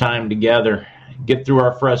little time together, get through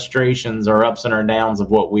our frustrations, our ups and our downs of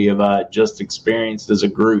what we have just experienced as a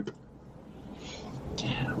group.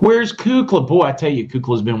 Where's Kukla? Boy, I tell you,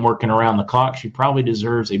 Kukla's been working around the clock. She probably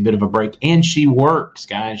deserves a bit of a break. And she works,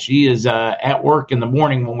 guys. She is at work in the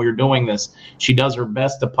morning when we're doing this. She does her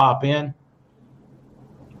best to pop in.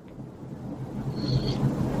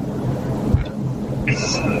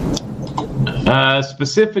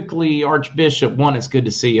 Specifically, Archbishop, one, it's good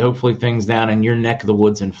to see you. Hopefully things down in your neck of the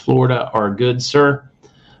woods in Florida are good, sir.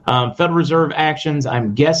 Federal Reserve actions,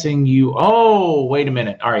 I'm guessing wait a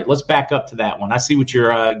minute. All right, let's back up to that one. I see what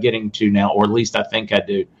you're getting to now, or at least I think I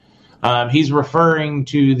do. He's referring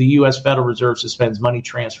to the U.S. Federal Reserve suspends money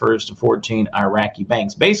transfers to 14 Iraqi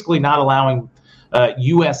banks, basically not allowing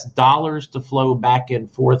U.S. dollars to flow back and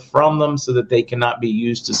forth from them so that they cannot be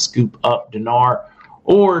used to scoop up dinar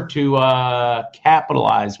or to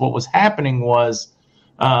capitalize. What was happening was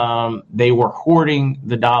they were hoarding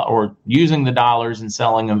the dollar or using the dollars and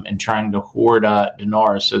selling them and trying to hoard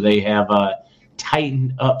dinars. So they have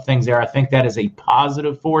tightened up things there. I think that is a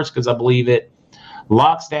positive force because I believe it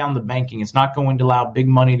locks down the banking. It's not going to allow big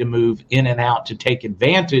money to move in and out to take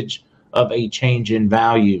advantage of a change in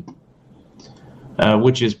value,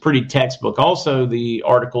 which is pretty textbook. Also, the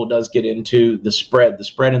article does get into the spread. The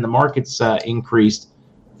spread in the markets increased,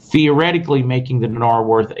 theoretically making the dinar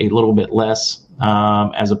worth a little bit less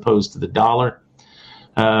as opposed to the dollar,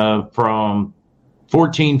 from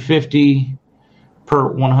 $14.50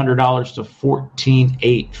 per $100 to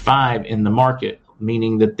 $14.85 in the market,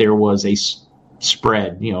 meaning that there was a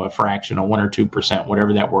spread, a fraction of 1 or 2%,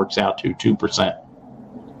 whatever that works out to, 2%.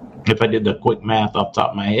 If I did the quick math off the top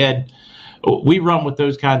of my head, we run with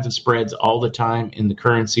those kinds of spreads all the time in the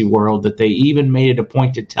currency world. That they even made it a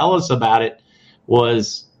point to tell us about it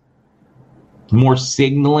was more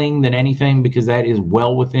signaling than anything, because that is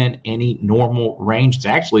well within any normal range. It's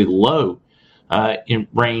actually low in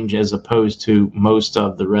range as opposed to most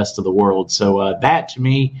of the rest of the world. So that to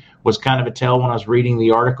me was kind of a tell when I was reading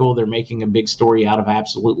the article. They're making a big story out of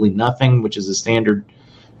absolutely nothing, which is a standard.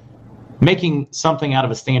 Making something out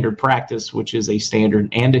of a standard practice, which is a standard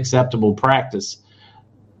and acceptable practice.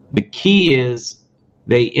 The key is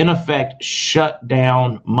they, in effect, shut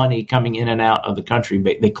down money coming in and out of the country.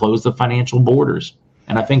 They close the financial borders.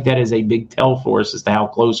 And I think that is a big tell for us as to how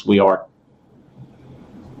close we are.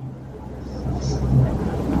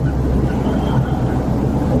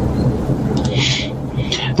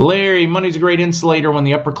 Larry, money's a great insulator. When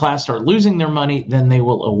the upper class start losing their money, then they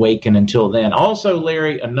will awaken. Until then. Also,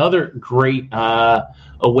 Larry, another great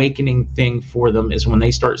awakening thing for them is when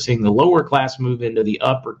they start seeing the lower class move into the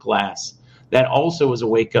upper class. That also is a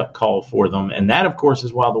wake-up call for them. And that, of course,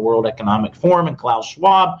 is why the World Economic Forum and Klaus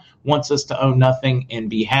Schwab wants us to own nothing and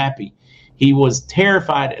be happy. He was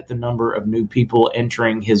terrified at the number of new people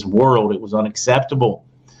entering his world. It was unacceptable.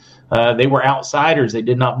 They were outsiders. They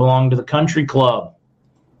did not belong to the country club.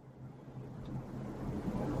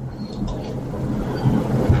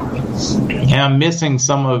 And I'm missing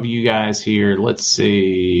some of you guys here. Let's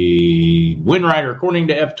see. Winrider, according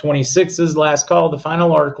to F26's last call, the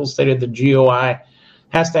final article stated the GOI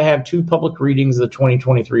has to have 2 public readings of the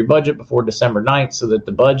 2023 budget before December 9th so that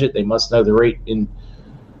the budget, they must know the rate in.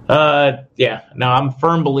 No, I'm a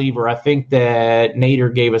firm believer. I think that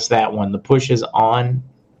Nader gave us that one. The push is on.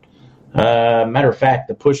 Matter of fact,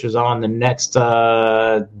 the push is on. The next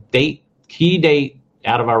key date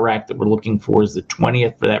out of Iraq that we're looking for is the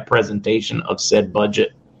 20th for that presentation of said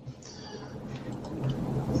budget.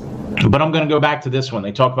 But I'm going to go back to this one.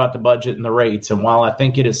 They talk about the budget and the rates, and while I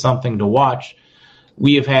think it is something to watch,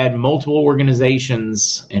 we have had multiple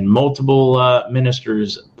organizations and multiple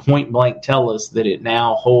ministers point blank tell us that it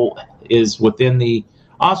now is within the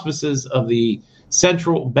auspices of the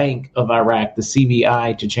Central Bank of Iraq, the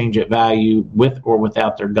CBI, to change its value with or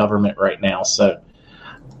without their government right now. So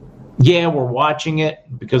yeah, we're watching it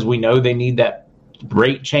because we know they need that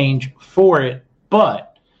rate change for it,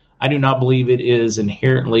 but I do not believe it is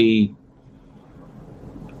inherently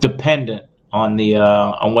dependent on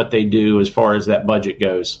on what they do as far as that budget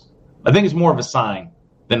goes. I think it's more of a sign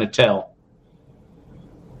than a tell.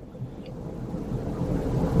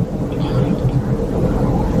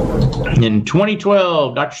 In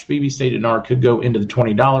 2012, Dr. Spivey stated NAR could go into the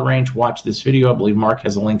 $20 range. Watch this video. I believe Mark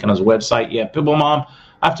has a link on his website. Yeah, Pibble Mom.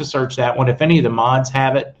 I have to search that one. If any of the mods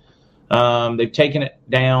have it, they've taken it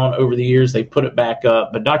down over the years. They put it back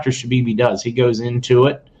up. But Dr. Shabibi does. He goes into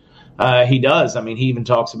it. He does. I mean, he even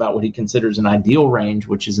talks about what he considers an ideal range,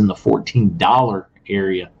 which is in the $14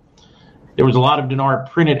 area. There was a lot of dinar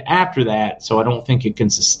printed after that, so I don't think it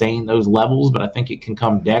can sustain those levels, but I think it can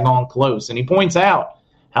come daggone close. And he points out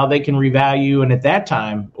how they can revalue. And at that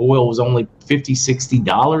time, oil was only $50,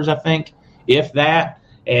 $60, I think, if that.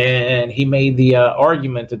 And he made the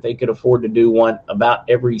argument that they could afford to do one about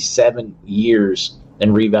every 7 years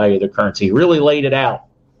and revalue their currency. He really laid it out,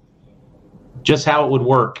 just how it would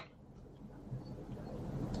work.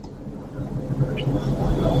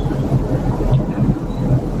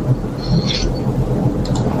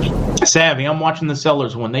 Savvy, I'm watching the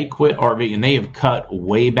sellers when they quit RV, and they have cut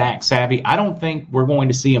way back. Savvy, I don't think we're going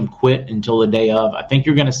to see them quit until the day of. I think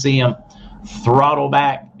you're going to see them throttle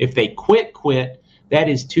back. If they quit, that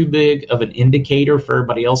is too big of an indicator for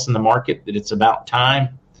everybody else in the market that it's about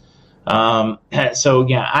time. So,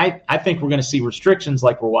 yeah, I think we're going to see restrictions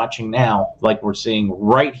like we're watching now, like we're seeing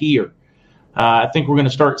right here. I think we're going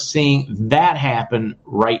to start seeing that happen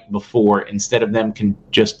right before, instead of them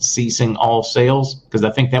just ceasing all sales, because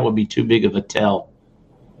I think that would be too big of a tell.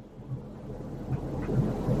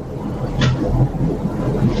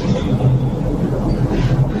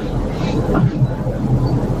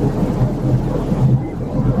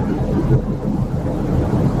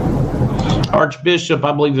 Archbishop,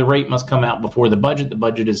 I believe the rate must come out before the budget. The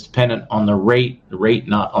budget is dependent on the rate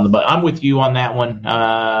not on the budget. I'm with you on that one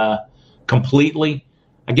completely.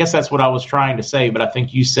 I guess that's what I was trying to say, but I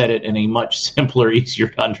think you said it in a much simpler, easier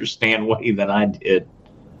to understand way than I did.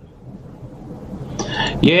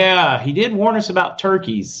 Yeah, he did warn us about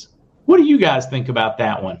turkeys. What do you guys think about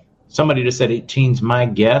that one? Somebody just said 18's my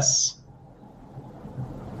guess.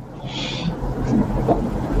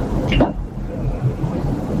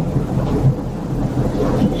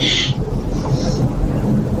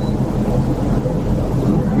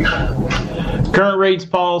 Current rates,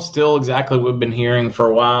 Paul, still exactly what we've been hearing for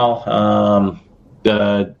a while.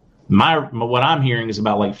 What I'm hearing is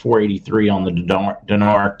about like 483 on the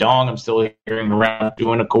dinar. Dong, I'm still hearing around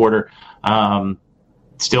 2.25.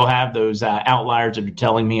 Still have those outliers that are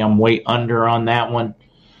telling me I'm way under on that one.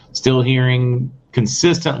 Still hearing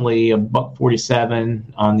consistently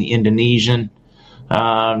 $1.47 on the Indonesian.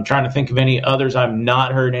 I'm trying to think of any others. I've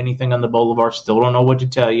not heard anything on the Bolivar. Still don't know what to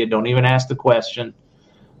tell you. Don't even ask the question.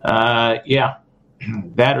 Yeah,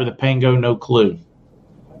 that or the Pango, no clue.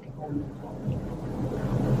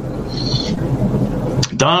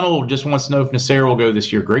 Donald just wants to know if Nasser will go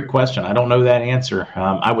this year. Great question. I don't know that answer.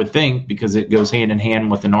 I would think, because it goes hand in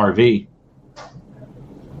hand with an RV.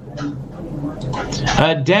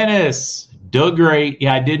 Dennis, Doug Ray,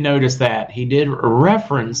 yeah, I did notice that. He did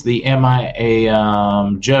reference the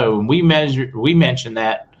MIA Joe. And we mentioned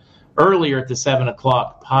that earlier at the 7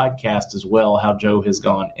 o'clock podcast as well, how Joe has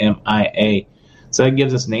gone MIA. So that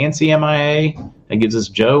gives us Nancy MIA. That gives us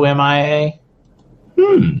Joe MIA.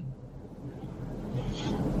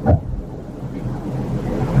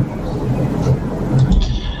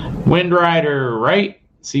 Windrider, right?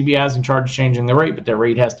 CBI is in charge of changing the rate, but that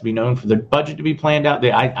rate has to be known for the budget to be planned out.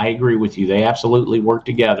 I agree with you. They absolutely work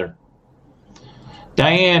together.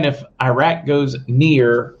 Diane, if Iraq goes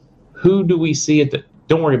near, who do we see at the...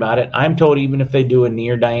 Don't worry about it. I'm told even if they do a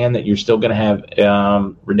near, Diane, that you're still going to have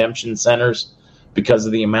redemption centers because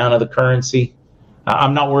of the amount of the currency.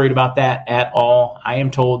 I'm not worried about that at all. I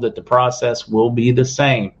am told that the process will be the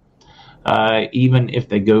same, even if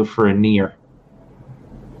they go for a near.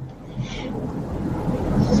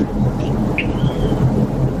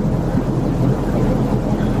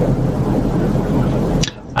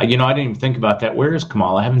 I didn't even think about that. Where is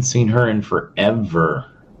Kamala? I haven't seen her in forever.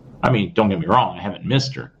 I mean, don't get me wrong. I haven't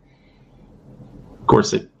missed her. Of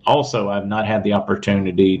course, I've not had the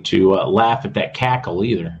opportunity to laugh at that cackle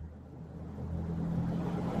either.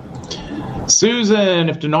 Susan,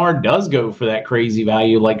 if dinar does go for that crazy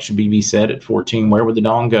value, like Shabibi said, at 14, where would the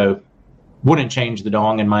dong go? Wouldn't change the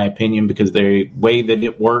dong, in my opinion, because the way that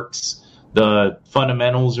it works, the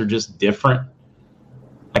fundamentals are just different.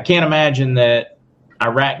 I can't imagine that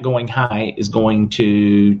Iraq going high is going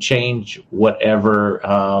to change whatever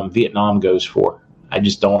Vietnam goes for. I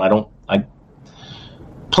just don't. I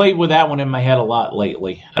played with that one in my head a lot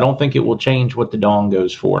lately. I don't think it will change what the dong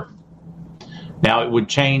goes for. Now, it would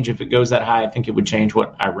change if it goes that high. I think it would change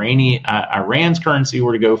what Iran's currency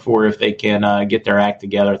were to go for if they can get their act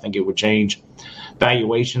together. I think it would change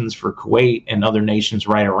valuations for Kuwait and other nations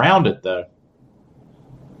right around it, though.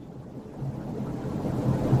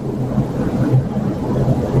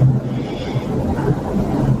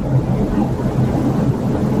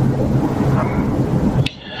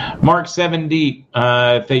 MarkZ,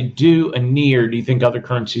 if they do a near, do you think other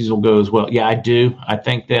currencies will go as well? Yeah, I do. I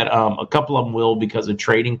think that a couple of them will because of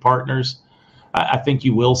trading partners. I think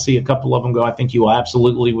you will see a couple of them go. I think you will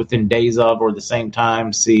absolutely within days of or the same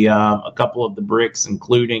time see a couple of the BRICS,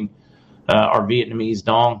 including our Vietnamese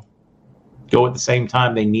dong, go at the same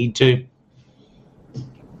time. They need to.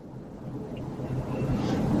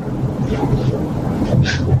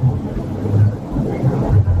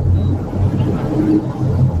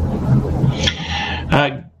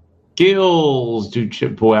 Gills,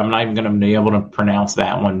 boy, I'm not even going to be able to pronounce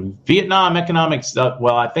that one. Vietnam economics,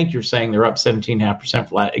 well, I think you're saying they're up 17.5%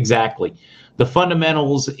 flat. Exactly. The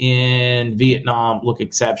fundamentals in Vietnam look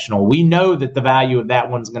exceptional. We know that the value of that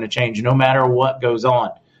one's going to change no matter what goes on,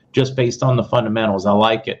 just based on the fundamentals. I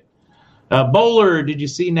like it. Bowler, did you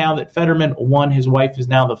see now that Fetterman won? His wife is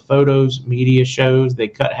now the photos media shows. They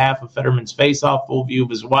cut half of Fetterman's face off, full view of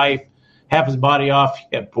his wife. Half his body off.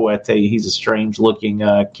 Yeah, boy, I tell you, he's a strange-looking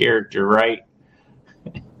character, right?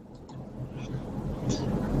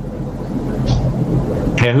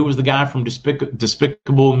 Yeah, who was the guy from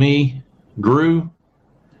Despicable Me? Gru?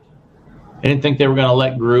 I didn't think they were going to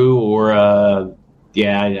let Gru or, I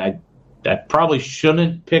probably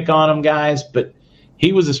shouldn't pick on him, guys, but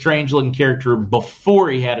he was a strange-looking character before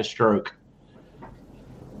he had a stroke.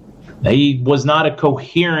 He was not a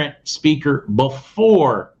coherent speaker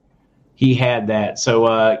before he had that. So,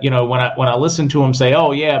 when I listen to him say,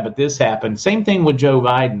 oh, yeah, but this happened. Same thing with Joe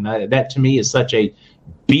Biden. That, to me, is such a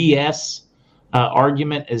BS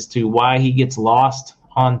argument as to why he gets lost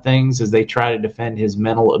on things as they try to defend his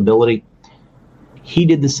mental ability. He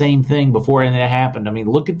did the same thing before any of that happened. I mean,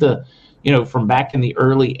 look at from back in the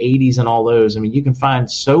early 80s and all those. I mean, you can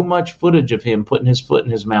find so much footage of him putting his foot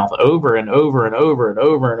in his mouth over and over and over and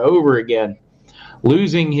over and over again.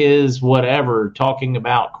 Losing his whatever, talking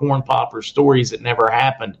about corn popper stories that never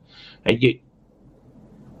happened. It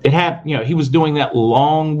happened. He was doing that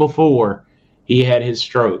long before he had his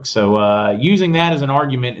stroke. So using that as an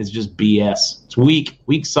argument is just BS. It's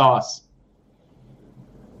weak sauce.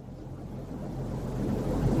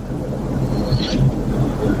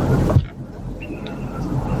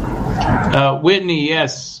 Whitney,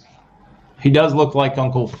 yes. He does look like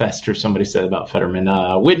Uncle Fester, somebody said about Fetterman.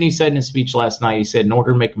 Whitney said in his speech last night, he said, in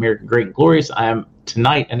order to make America great and glorious, I am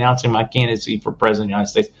tonight announcing my candidacy for president of the United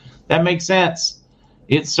States. That makes sense.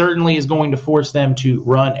 It certainly is going to force them to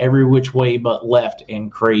run every which way but left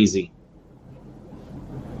and crazy.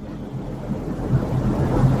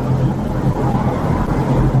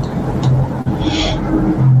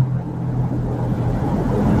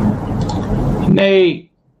 Nate.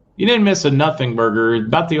 You didn't miss a nothing burger.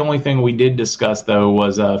 About the only thing we did discuss, though,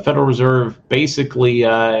 was Federal Reserve basically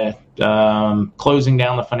closing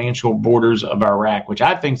down the financial borders of Iraq, which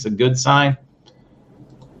I think is a good sign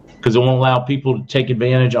because it won't allow people to take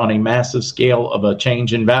advantage on a massive scale of a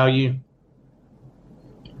change in value.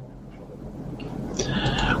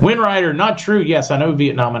 Winrider, not true. Yes, I know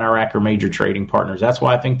Vietnam and Iraq are major trading partners. That's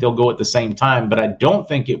why I think they'll go at the same time, but I don't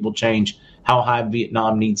think it will change how high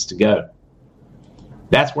Vietnam needs to go.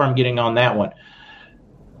 That's where I'm getting on that one.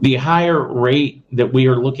 The higher rate that we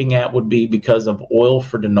are looking at would be because of oil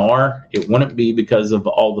for dinar. It wouldn't be because of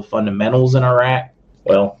all the fundamentals in Iraq.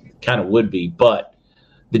 Well, it kind of would be, but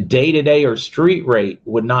the day-to-day or street rate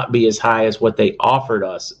would not be as high as what they offered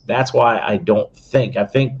us. That's why I think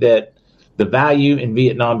that the value in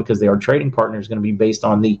Vietnam, because they are trading partners, is going to be based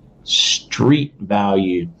on the street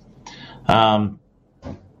value, not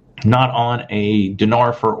on a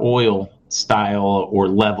dinar for oil style or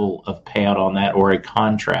level of payout on that or a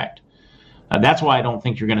contract. That's why I don't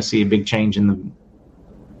think you're going to see a big change in the.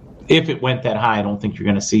 If it went that high, I don't think you're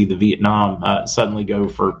going to see the Vietnam suddenly go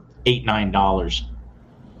for $8-9.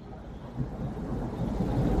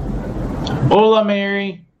 Hola,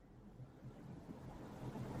 Mary.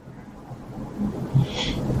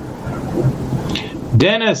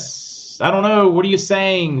 Dennis, I don't know. What are you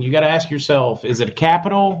saying? You got to ask yourself, is it a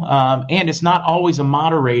capital? And it's not always a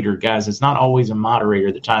moderator, guys. It's not always a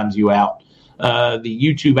moderator that times you out. The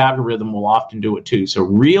YouTube algorithm will often do it too. So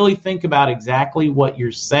really think about exactly what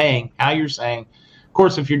you're saying, how you're saying. Of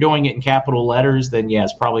course, if you're doing it in capital letters, then yeah,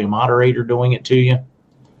 it's probably a moderator doing it to you.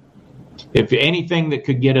 If anything that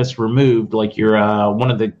could get us removed, like you're one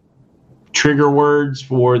of the trigger words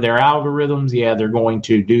for their algorithms, yeah, they're going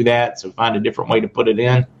to do that. So find a different way to put it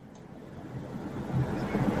in.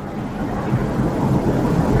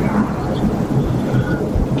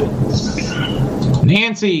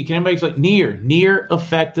 Nancy, can anybody like near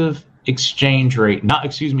effective exchange rate?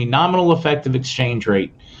 Nominal effective exchange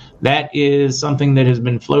rate. That is something that has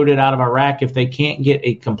been floated out of Iraq. If they can't get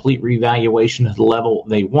a complete revaluation of the level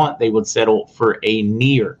they want, they would settle for a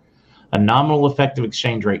nominal effective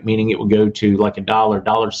exchange rate, meaning it would go to like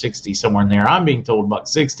 $1.60, somewhere in there. I'm being told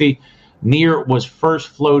 $1.60. Near was first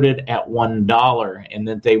floated at $1, and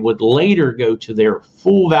that they would later go to their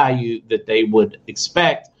full value that they would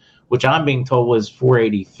expect, which I'm being told was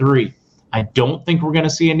 $4.83. I don't think we're going to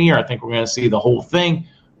see a near. I think we're going to see the whole thing.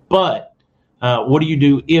 But what do you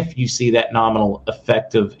do if you see that nominal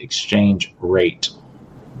effective exchange rate?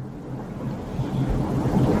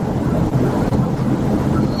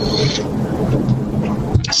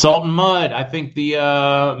 Salt and mud. I think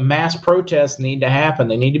the mass protests need to happen.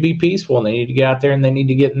 They need to be peaceful, and they need to get out there, and they need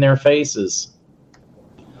to get in their faces.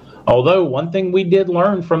 Although one thing we did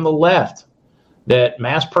learn from the left, that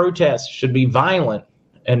mass protests should be violent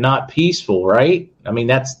and not peaceful, right? I mean,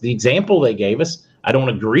 that's the example they gave us. I don't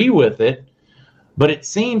agree with it, but it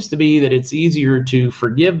seems to be that it's easier to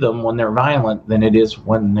forgive them when they're violent than it is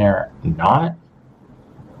when they're not.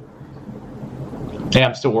 Yeah,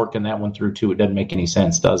 I'm still working that one through, too. It doesn't make any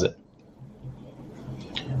sense, does it?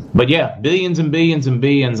 But, yeah, billions and billions and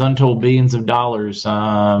billions, untold billions of dollars.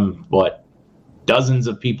 Dozens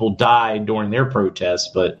of people died during their protests,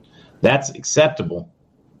 but that's acceptable.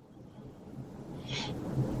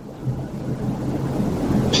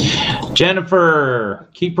 Jennifer,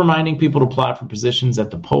 keep reminding people to apply for positions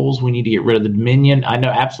at the polls. We need to get rid of the Dominion. I know,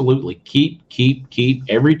 absolutely. Keep.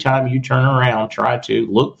 Every time you turn around, try to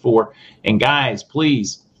look for. And guys,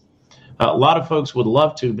 please, a lot of folks would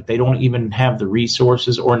love to, but they don't even have the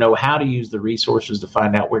resources or know how to use the resources to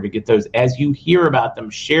find out where to get those. As you hear about them,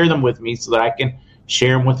 share them with me so that I can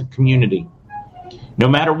share them with the community. No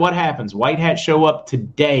matter what happens, white hats show up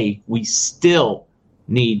today, we still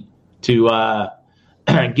need to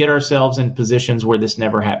get ourselves in positions where this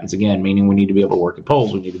never happens again, meaning we need to be able to work at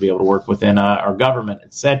polls, we need to be able to work within our government,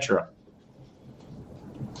 etc.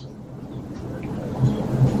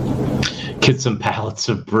 Get some pallets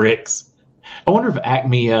of bricks. I wonder if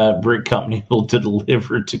Acme Brick Company will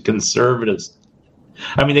deliver to conservatives.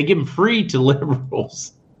 I mean, they give them free to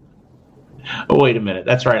liberals. Oh, wait a minute.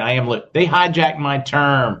 That's right. They hijacked my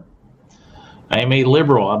term. I am a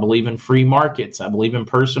liberal. I believe in free markets. I believe in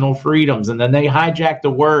personal freedoms. And then they hijacked the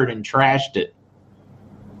word and trashed it.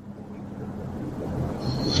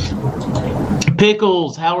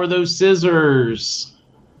 Pickles, how are those scissors?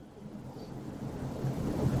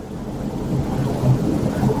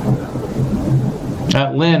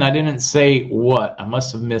 Lynn, I didn't say what. I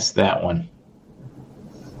must have missed that one.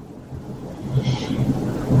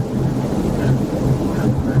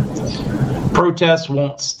 Protests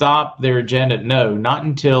won't stop their agenda. No, not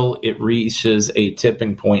until it reaches a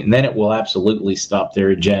tipping point, and then it will absolutely stop their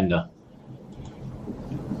agenda.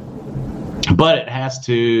 But it has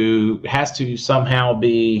to somehow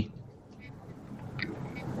be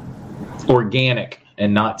organic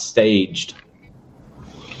and not staged.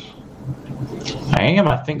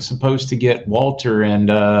 I think, supposed to get Walter and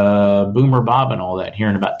Boomer Bob and all that here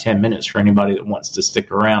in about 10 minutes for anybody that wants to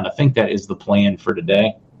stick around. I think that is the plan for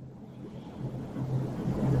today.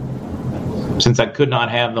 Since I could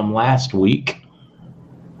not have them last week.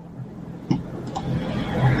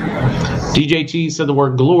 DJ T said the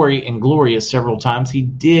word glory and glorious several times. He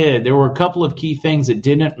did. There were a couple of key things that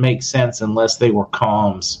didn't make sense unless they were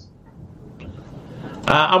comms.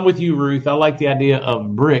 I'm with you, Ruth. I like the idea of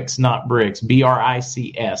BRICS, not BRICS.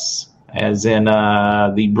 BRICS, as in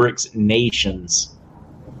the BRICS nations.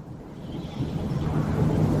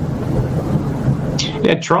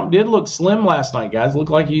 Yeah, Trump did look slim last night, guys. Looked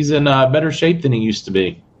like he's in better shape than he used to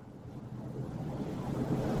be.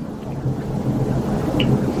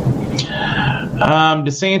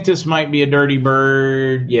 DeSantis might be a dirty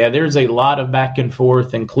bird. Yeah, there's a lot of back and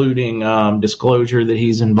forth, including disclosure that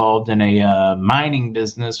he's involved in a mining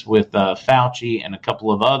business with Fauci and a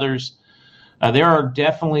couple of others. There are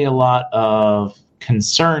definitely a lot of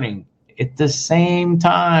concerning. At the same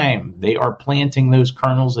time, they are planting those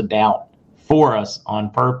kernels of doubt for us on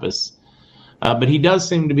purpose. But he does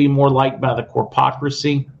seem to be more liked by the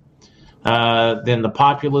corpocracy than the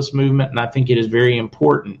populist movement, and I think it is very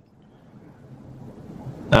important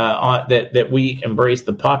that we embrace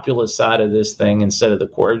the populist side of this thing instead of the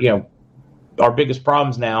core. You know, our biggest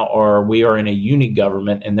problems now are we are in a uni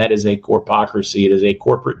government, and that is a corpocracy. It is a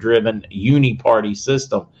corporate-driven uni-party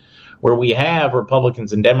system where we have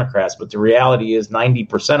Republicans and Democrats, but the reality is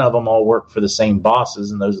 90% of them all work for the same bosses,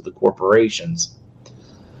 and those are the corporations.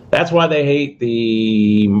 That's why they hate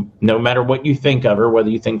no matter what you think of her, whether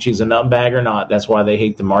you think she's a nutbag or not, that's why they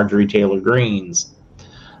hate the Marjorie Taylor Greens.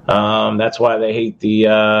 That's why they hate the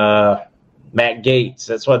Matt Gaetz.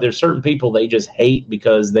 That's why there's certain people they just hate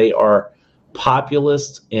because they are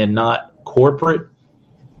populist and not corporate.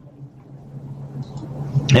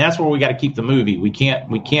 And that's where we got to keep the movie. We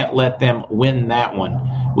can't let them win that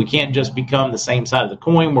one. We can't just become the same side of the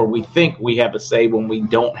coin where we think we have a say when we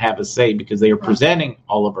don't have a say because they are presenting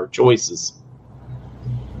all of our choices.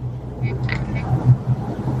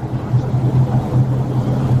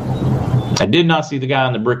 I did not see the guy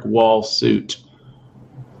in the brick wall suit.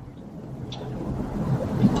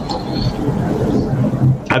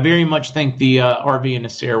 I very much think the RV and the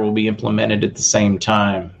SARE will be implemented at the same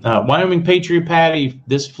time. Wyoming Patriot Patty,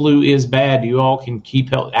 this flu is bad. You all can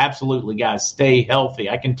keep healthy. Absolutely, guys, stay healthy.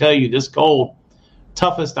 I can tell you this cold,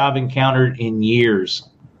 toughest I've encountered in years.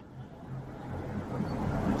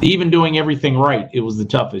 Even doing everything right, it was the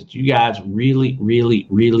toughest. You guys really, really,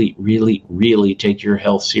 really, really, really take your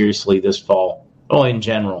health seriously this fall. Well, in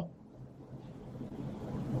general.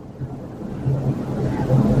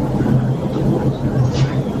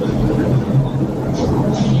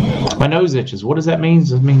 My nose itches. What does that mean?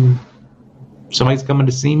 Does it mean somebody's coming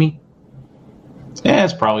to see me? Yeah,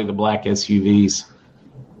 it's probably the black SUVs.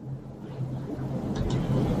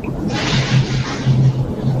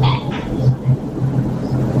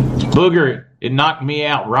 Booger, it knocked me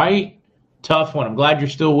out, right? Tough one. I'm glad you're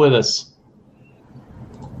still with us.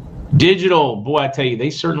 Digital, boy, I tell you, they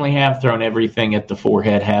certainly have thrown everything at the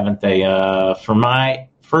forehead, haven't they? For my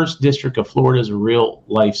first district of Florida is a real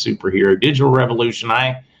life superhero. Digital Revolution,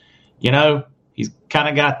 he's kind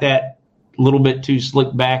of got that little bit too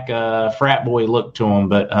slick back frat boy look to him.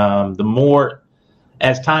 But the more,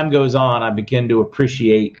 as time goes on, I begin to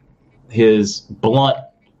appreciate his blunt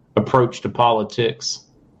approach to politics.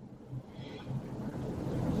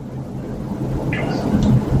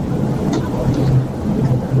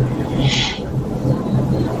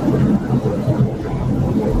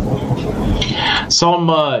 Salt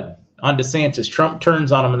Mud on DeSantis. Trump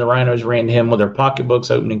turns on him and the rhinos ran to him with their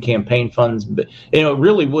pocketbooks opening campaign funds. But, it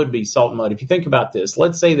really would be Salt Mud. If you think about this,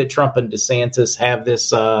 let's say that Trump and DeSantis have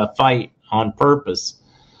this fight on purpose.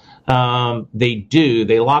 They do.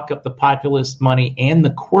 They lock up the populist money and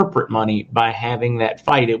the corporate money by having that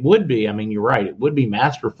fight. It would be, you're right, it would be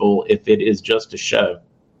masterful if it is just a show.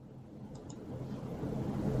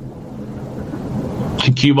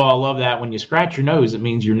 Cue ball, I love that. When you scratch your nose, it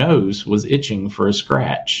means your nose was itching for a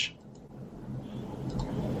scratch.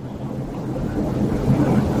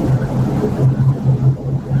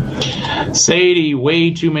 Sadie, way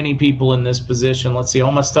too many people in this position. Let's see,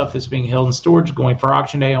 all my stuff is being held in storage going for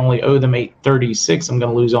auction day. I only owe them $836. I'm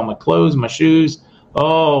going to lose all my clothes, my shoes.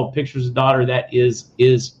 Oh, pictures of daughter. That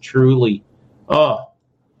is truly Oh,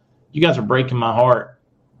 you guys are breaking my heart.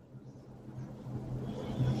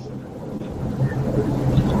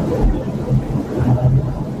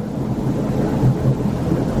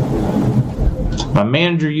 My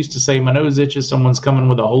manager used to say, my nose itches, someone's coming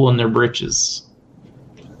with a hole in their britches.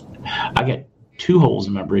 I got 2 holes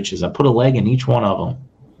in my britches. I put a leg in each one of them.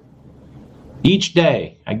 Each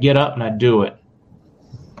day, I get up and I do it.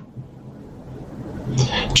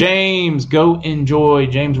 James, go enjoy.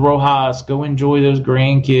 James Rojas, go enjoy those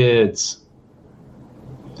grandkids.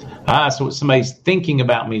 So somebody's thinking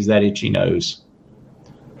about me is that itchy nose.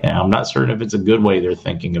 Yeah, I'm not certain if it's a good way they're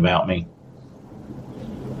thinking about me.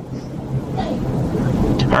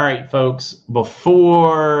 All right, folks,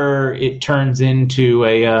 before it turns into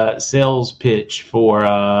a sales pitch for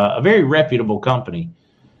a very reputable company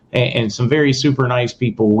and some very super nice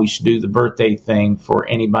people, we should do the birthday thing for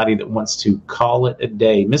anybody that wants to call it a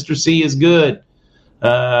day. Mr. C is good.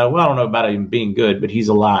 Well, I don't know about him being good, but he's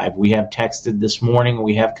alive. We have texted this morning.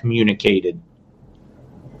 We have communicated.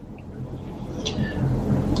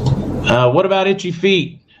 What about itchy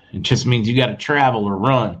feet? It just means you got to travel or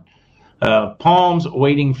run. Palms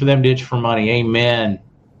waiting for them to itch for money. Amen.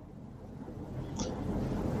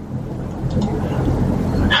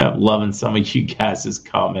 I'm loving some of you guys'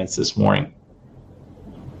 comments this morning.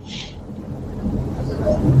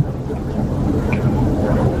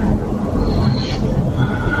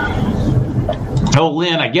 Oh,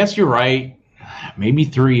 Lynn, I guess you're right. Maybe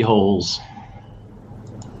 3 holes.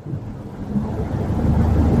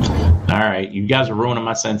 All right, you guys are ruining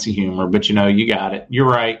my sense of humor, but you got it. You're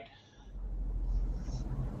right.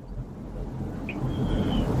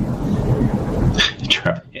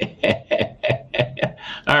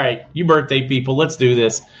 All right, you birthday people, let's do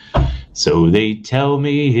this. So they tell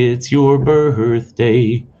me it's your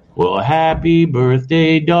birthday. Well, happy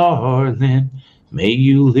birthday, darling. May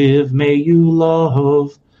you live, may you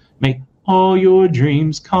love. Make all your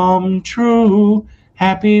dreams come true.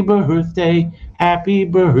 Happy birthday, happy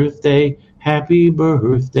birthday, happy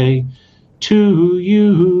birthday to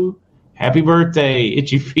you. Happy birthday.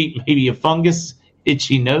 Itchy feet, maybe a fungus.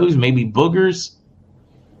 Itchy nose, maybe boogers.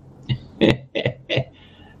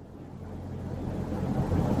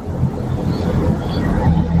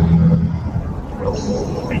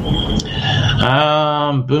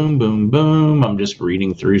 Boom, boom, boom. I'm just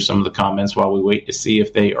reading through some of the comments while we wait to see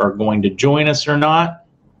if they are going to join us or not.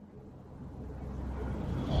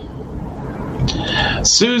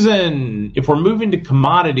 Susan, if we're moving to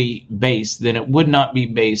commodity based, then it would not be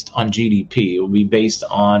based on GDP. It would be based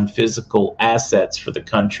on physical assets for the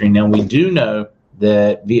country. Now, we do know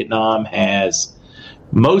that Vietnam has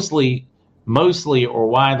mostly or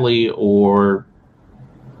widely or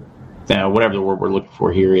whatever the word we're looking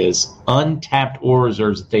for here is, untapped oil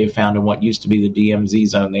reserves that they have found in what used to be the DMZ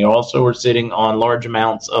zone. They also are sitting on large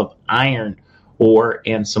amounts of iron ore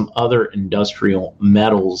and some other industrial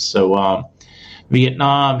metals. So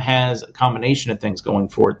Vietnam has a combination of things going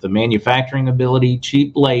for it: the manufacturing ability,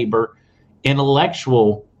 cheap labor,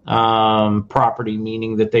 intellectual property,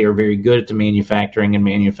 meaning that they are very good at the manufacturing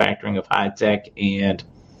of high tech and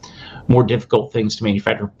more difficult things to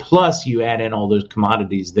manufacture. Plus, you add in all those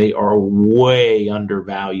commodities, they are way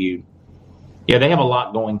undervalued. Yeah, they have a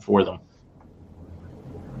lot going for them.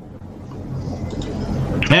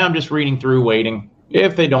 Now I'm just reading through, waiting.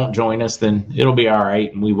 If they don't join us, then it'll be all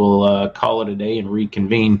right, and we will call it a day and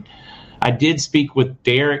reconvene. I did speak with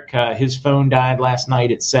Derek. His phone died last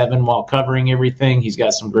night at 7 while covering everything. He's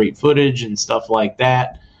got some great footage and stuff like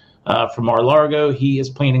that. From Mar-a-Lago. He is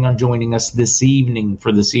planning on joining us this evening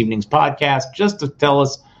for this evening's podcast, just to tell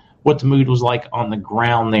us what the mood was like on the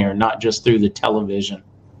ground there, not just through the television.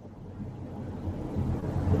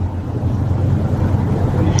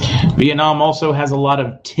 Vietnam also has a lot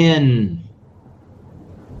of tin.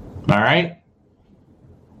 All right.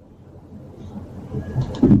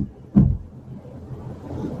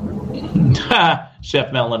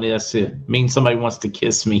 Chef Melanis means somebody wants to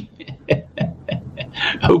kiss me.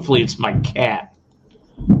 Hopefully it's my cat.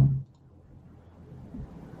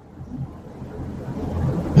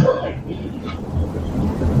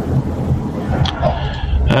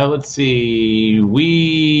 Let's see.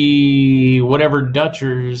 Whatever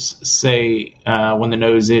Dutchers say when the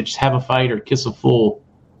nose itches, have a fight or kiss a fool.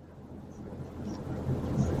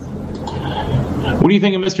 What do you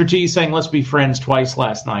think of Mr. T saying let's be friends twice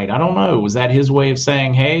last night? I don't know. Was that his way of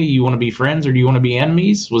saying, hey, you want to be friends or do you want to be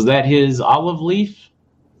enemies? Was that his olive leaf?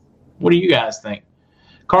 What do you guys think?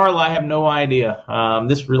 Carl, I have no idea.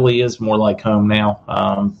 This really is more like home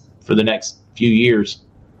now for the next few years.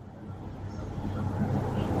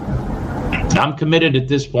 I'm committed at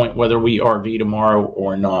this point, whether we RV tomorrow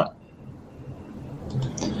or not.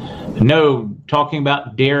 No, talking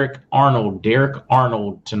about Derek Arnold. Derek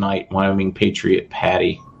Arnold tonight, Wyoming Patriot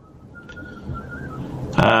Patty.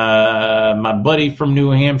 My buddy from New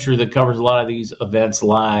Hampshire that covers a lot of these events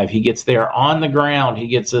live. He gets there on the ground. He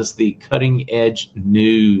gets us the cutting edge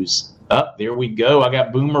news. Oh, there we go. I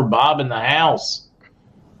got Boomer Bob in the house.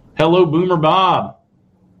 Hello, Boomer Bob.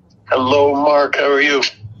 Hello, Mark. How are you?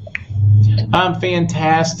 I'm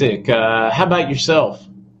fantastic. How about yourself?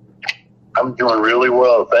 I'm doing really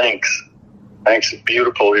well, thanks. Thanks. It's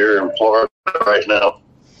beautiful here in Florida right now.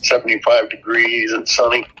 75 degrees and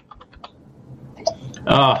sunny.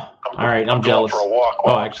 Oh, all right. I'm jealous. For a walk.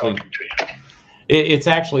 Oh, actually, it's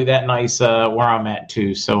actually that nice where I'm at,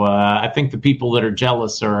 too. So I think the people that are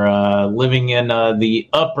jealous are living in the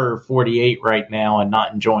upper 48 right now and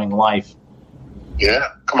not enjoying life.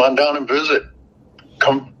 Yeah, come on down and visit.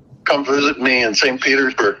 Come visit me in St.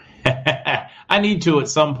 Petersburg. I need to at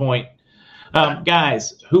some point.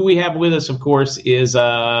 Guys, who we have with us, of course, is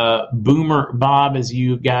Boomer Bob, as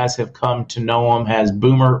you guys have come to know him, has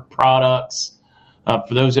Boomer Products.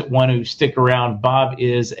 For those that want to stick around, Bob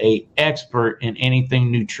is an expert in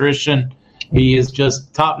anything nutrition. He is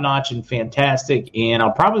just top-notch and fantastic, and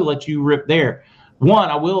I'll probably let you rip there. One,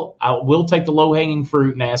 I will take the low-hanging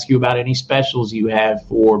fruit and ask you about any specials you have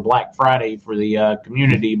for Black Friday for the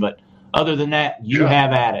community, but other than that, you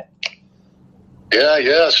have at it.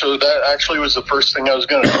 Yeah. So that actually was the first thing I was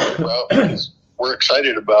going to talk about because we're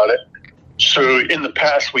excited about it. So in the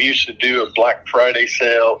past, we used to do a Black Friday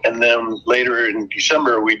sale, and then later in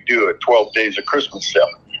December, we'd do a 12 Days of Christmas sale.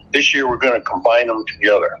 This year, we're going to combine them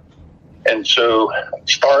together. And so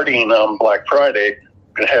starting on Black Friday,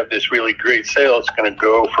 we're going to have this really great sale. It's going to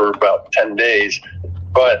go for about 10 days.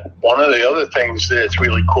 But one of the other things that's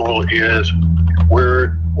really cool is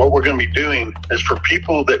what we're going to be doing is for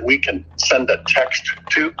people that we can send a text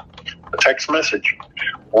to, a text message,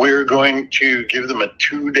 we're going to give them a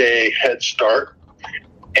 2-day head start,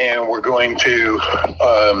 and we're going to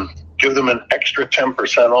give them an extra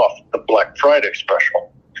 10% off the Black Friday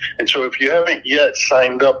special. And so if you haven't yet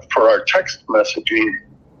signed up for our text messaging,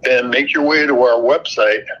 then make your way to our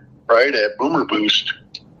website, right, at Boomer Boost,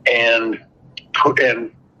 and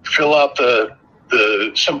fill out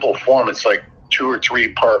the simple form. It's like 2 or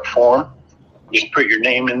 3 part form. Just put your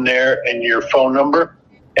name in there and your phone number,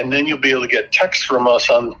 and then you'll be able to get texts from us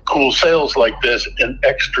on cool sales like this and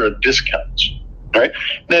extra discounts. Right?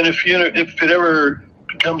 Then if it ever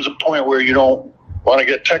becomes a point where you don't want to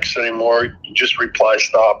get texts anymore, you just reply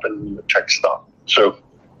stop and the text stop. So,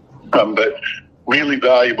 but really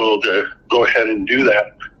valuable to go ahead and do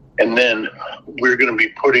that. And then we're going to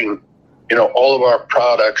be putting, all of our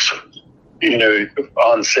products,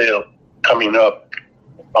 on sale coming up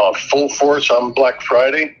full force on Black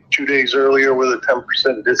Friday, 2 days earlier with a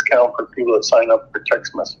 10% discount for people that sign up for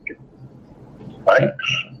text messaging. Right?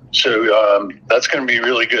 So that's going to be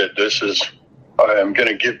really good. I'm going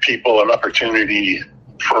to give people an opportunity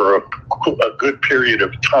for a good period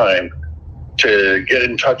of time to get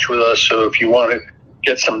in touch with us. So if you want to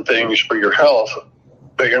get some things for your health,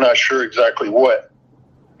 but you're not sure exactly what,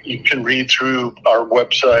 you can read through our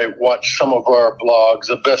website, watch some of our blogs.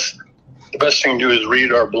 The best thing to do is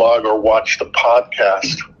read our blog or watch the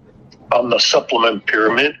podcast on the supplement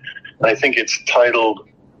pyramid. And I think it's titled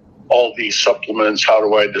All These Supplements, How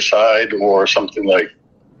Do I Decide? Or something like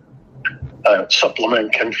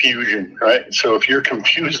Supplement Confusion, right? So if you're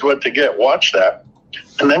confused what to get, watch that.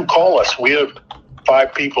 And then call us. We have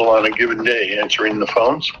 5 people on a given day answering the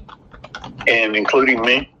phones, and including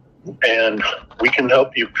me. And we can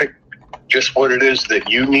help you pick just what it is that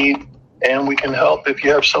you need. And we can help if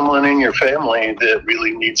you have someone in your family that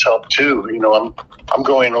really needs help too. I'm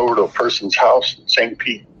going over to a person's house in St.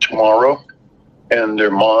 Pete tomorrow, and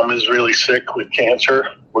their mom is really sick with cancer.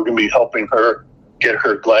 We're going to be helping her get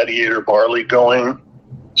her Gladiator barley going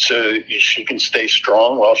so she can stay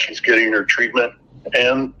strong while she's getting her treatment.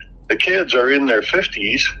 And the kids are in their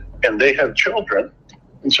 50s, and they have children.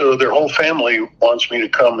 And so their whole family wants me to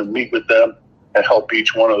come and meet with them and help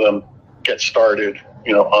each one of them get started,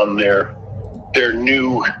 on their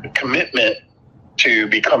new commitment to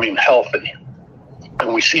becoming healthy.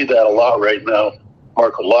 And we see that a lot right now,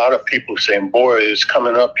 Mark. A lot of people saying, boy, it's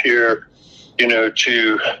coming up here,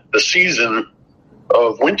 to the season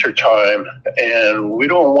of wintertime, and we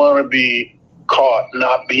don't want to be caught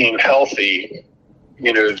not being healthy,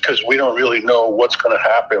 because we don't really know what's going to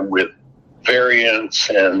happen with variants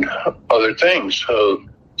and other things. So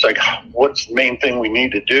it's like, what's the main thing we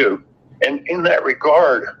need to do? And in that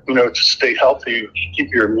regard, to stay healthy,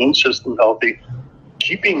 keep your immune system healthy,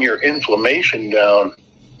 keeping your inflammation down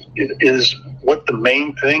is what the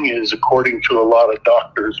main thing is, according to a lot of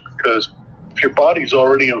doctors, because if your body's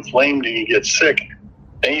already inflamed and you get sick,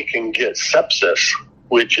 then you can get sepsis,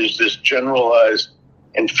 which is this generalized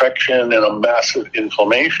infection and a massive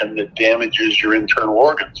inflammation that damages your internal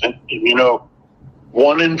organs. And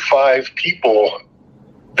 1 in 5 people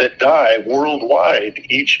that die worldwide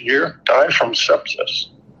each year die from sepsis.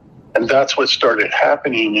 And that's what started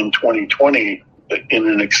happening in 2020 in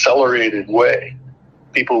an accelerated way.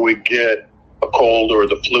 People would get a cold or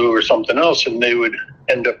the flu or something else, and they would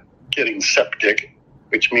end up getting septic,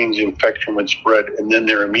 which means the infection would spread, and then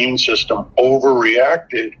their immune system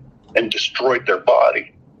overreacted and destroyed their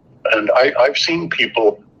body. And I've seen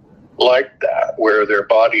people like that, where their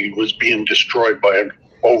body was being destroyed by an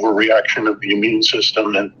overreaction of the immune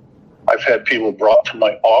system. And I've had people brought to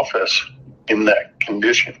my office in that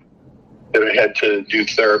condition that I had to do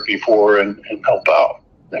therapy for and help out.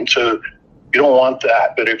 And so you don't want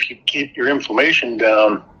that. But if you keep your inflammation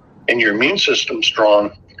down and your immune system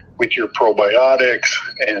strong with your probiotics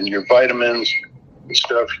and your vitamins and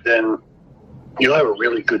stuff, then you'll have a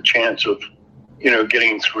really good chance of,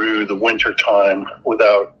 getting through the winter time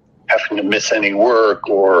without having to miss any work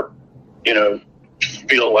or,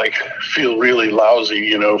 feel really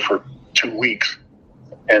lousy, for 2 weeks.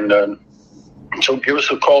 And so give us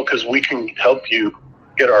a call, because we can help you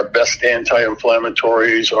get our best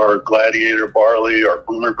anti-inflammatories, our Gladiator Barley, our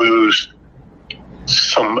Boomer Boost,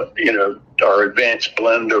 our advanced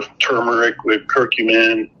blend of turmeric with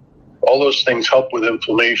curcumin. All those things help with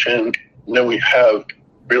inflammation. And then we have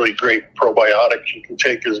really great probiotics you can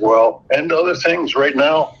take as well, and other things. Right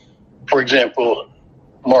now, for example,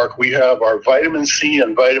 Mark, we have our vitamin C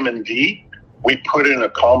and vitamin D. We put in a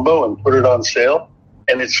combo and put it on sale,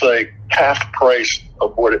 and it's like half price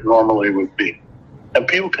of what it normally would be. And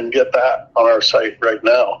people can get that on our site right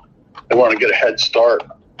now. They want to get a head start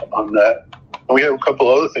on that. And we have a couple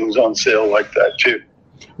other things on sale like that too.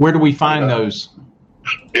 Where do we find those?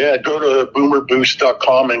 Yeah, go to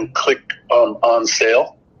boomerboost.com and click on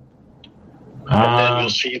sale. And then you'll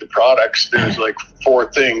see the products. There's like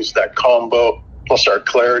 4 things, that combo, plus our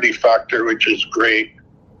Clarity Factor, which is great,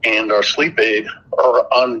 and our Sleep Aid are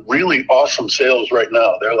on really awesome sales right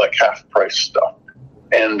now. They're like half price stuff.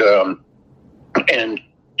 And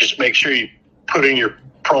just make sure you put in your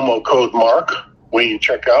promo code MARK when you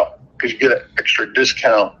check out, because you get an extra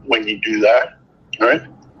discount when you do that, right?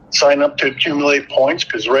 Sign up to accumulate points,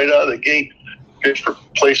 because right out of the gate, just for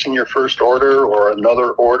placing your first order or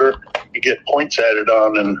another order, you get points added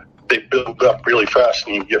on, and they build up really fast,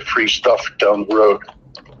 and you get free stuff down the road.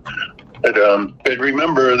 But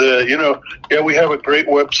remember, we have a great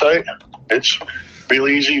website. It's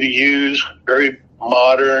really easy to use, very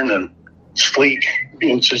modern and sleek.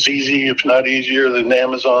 It's as easy, if not easier, than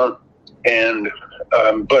Amazon. And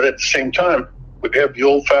but at the same time, we have the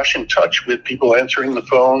old-fashioned touch with people answering the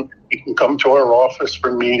phone. You can come to our office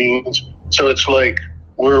for meetings. So it's like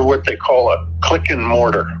we're what they call a click and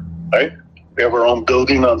mortar, right? We have our own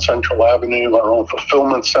building on Central Avenue, our own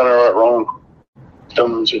fulfillment center, our own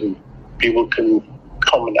systems, and people can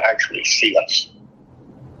come and actually see us.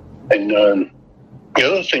 And the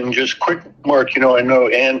other thing, just quick, Mark, I know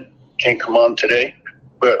Ann can't come on today,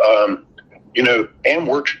 but, Ann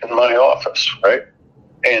works in my office, right?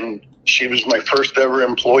 And she was my first ever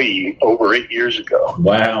employee over 8 years ago.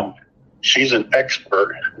 Wow. She's an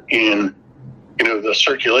expert in, the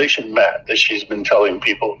circulation mat that she's been telling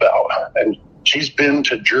people about. And she's been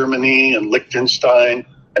to Germany and Liechtenstein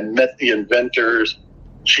and met the inventors.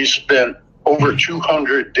 She spent over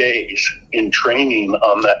 200 days in training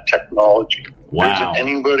on that technology. Wow. There isn't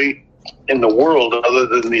anybody in the world other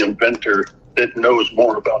than the inventor that knows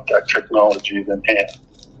more about that technology than Ann.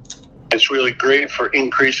 It's really great for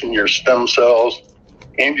increasing your stem cells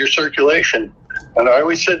and your circulation. And I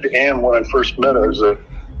always said to Ann when I first met her,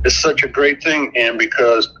 it's such a great thing, Ann,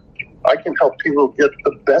 because I can help people get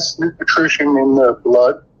the best nutrition in their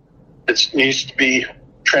blood. It needs to be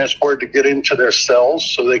transported to get into their cells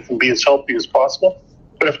so they can be as healthy as possible.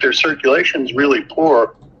 But if their circulation is really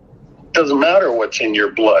poor, it doesn't matter what's in your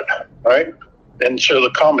blood, right? And so the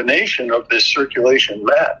combination of this circulation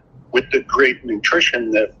mat with the great nutrition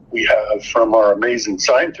that we have from our amazing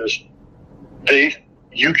scientists,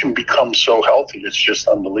 you can become so healthy. It's just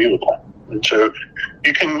unbelievable. And so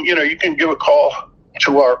you can give a call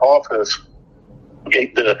to our office,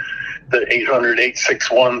 the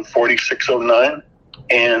 800-861-4609,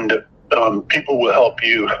 and people will help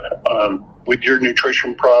you with your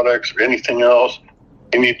nutrition products or anything else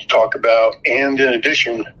you need to talk about. And in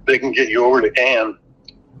addition, they can get you over to Ann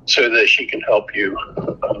so that she can help you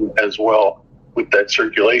as well with that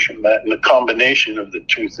circulation mat. And the combination of the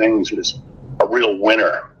two things is a real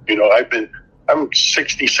winner. You know, I'm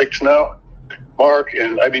 66 now, Mark,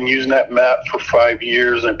 and I've been using that mat for 5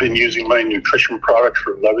 years. I've been using my nutrition products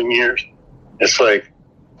for 11 years. It's like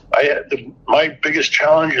my biggest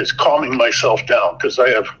challenge is calming myself down because I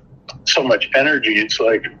have so much energy. It's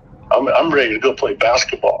like I'm ready to go play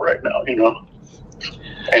basketball right now, you know.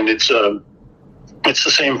 And it's the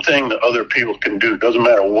same thing that other people can do. It doesn't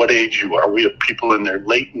matter what age you are. We have people in their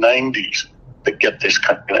late 90s that get this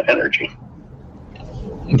kind of energy.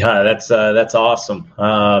 Yeah, that's awesome.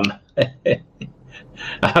 I'm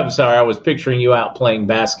sorry, I was picturing you out playing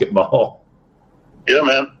basketball. Yeah,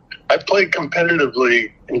 man. I played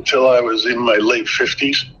competitively until I was in my late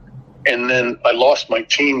 50s. And then I lost my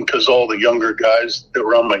team because all the younger guys that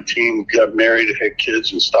were on my team got married, had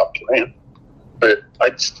kids, and stopped playing. But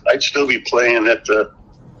I'd still be playing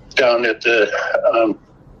down at the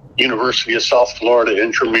University of South Florida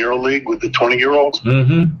Intramural League with the 20-year-olds.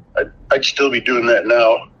 Mm-hmm. I'd still be doing that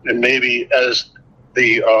now, and maybe as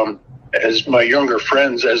my younger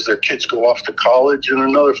friends, as their kids go off to college in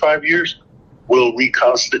another 5 years, we'll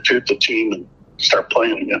reconstitute the team and start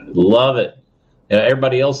playing again. Love it.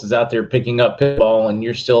 Everybody else is out there picking up pickleball, and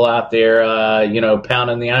you're still out there,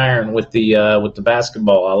 pounding the iron with the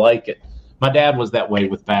basketball. I like it. My dad was that way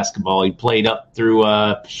with basketball. He played up through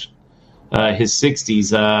his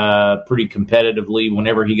 60s pretty competitively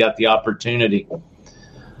whenever he got the opportunity.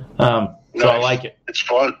 Nice. So I like it. It's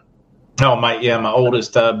fun. Oh, my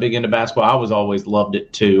oldest, big into basketball. I was always loved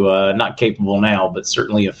it too. Not capable now, but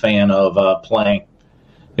certainly a fan of playing.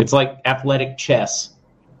 It's like athletic chess.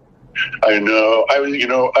 I know.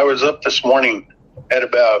 I was up this morning at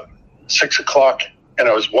about 6 o'clock, and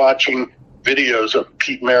I was watching videos of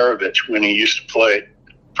Pete Maravich when he used to play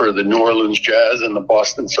for the New Orleans Jazz and the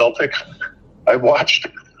Boston Celtics. I watched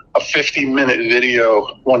a 50-minute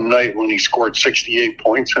video one night when he scored 68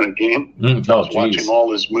 points in a game. I was watching all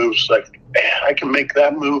his moves. Like, I can make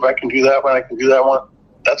that move. I can do that one. I can do that one.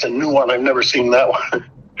 That's a new one. I've never seen that one.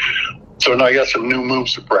 So now I got some new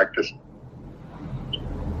moves to practice.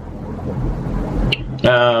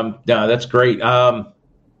 No, that's great.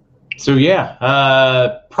 So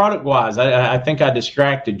product-wise, I think I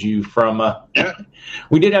distracted you from.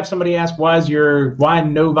 We did have somebody ask why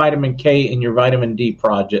no vitamin K in your vitamin D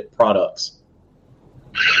products.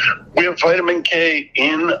 We have vitamin K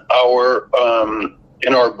in our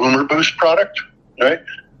Boomer Boost product, right?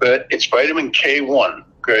 But it's vitamin K1.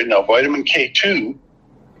 Okay, now vitamin K2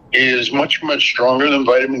 is much, much stronger than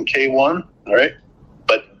vitamin K1, right?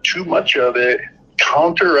 But too much of it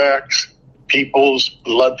counteracts people's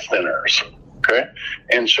blood thinners, okay?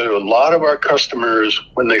 And so a lot of our customers,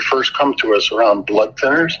 when they first come to us, are on blood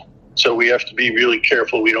thinners, so we have to be really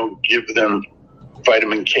careful we don't give them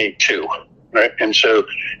vitamin K2, right? And so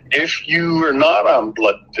if you are not on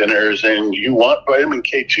blood thinners and you want vitamin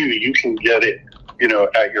K2, you can get it,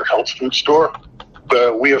 at your health food store,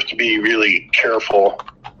 but we have to be really careful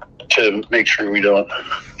to make sure we don't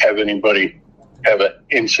have anybody have an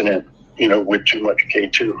incident, with too much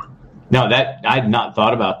K2. No, that I had not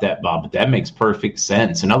thought about that, Bob, but that makes perfect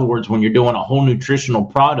sense. In other words, when you're doing a whole nutritional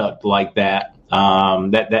product like that,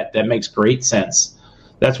 that makes great sense.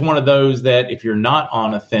 That's one of those that if you're not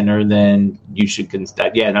on a thinner, then you should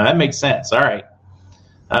consider. Yeah, no, that makes sense. All right.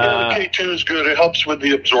 The K2 is good. It helps with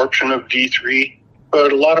the absorption of D3,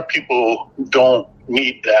 but a lot of people don't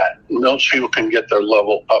need that. Most people can get their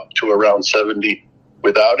level up to around 70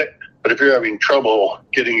 without it. But if you're having trouble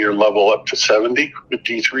getting your level up to 70 with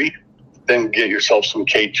D3, then get yourself some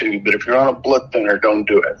K2. But if you're on a blood thinner, don't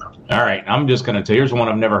do it. All right. I'm just going to tell you, here's one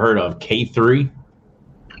I've never heard of. K3?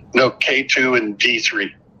 No, K2 and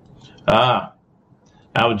D3. I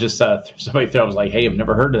was just, somebody thought, I was like, hey, I've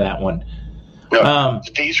never heard of that one. No, it's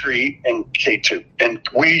D3 and K2. And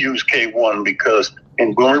we use K1 because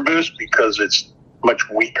in Boomer Boost because it's much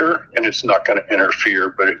weaker and it's not going to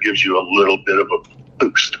interfere, but it gives you a little bit of a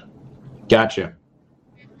boost. Gotcha.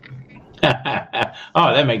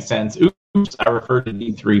 Oh, that makes sense. Oops, I referred to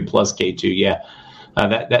D3 plus K2. Yeah,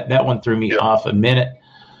 that one threw me off a minute.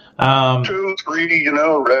 2, 3,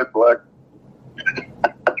 red, black.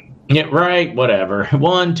 Yeah, right. Whatever.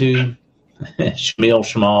 1, 2,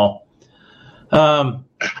 schmal.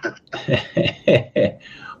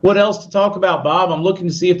 What else to talk about, Bob? I'm looking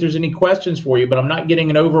to see if there's any questions for you, but I'm not getting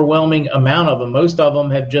an overwhelming amount of them. Most of them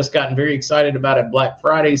have just gotten very excited about a Black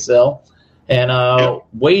Friday sale and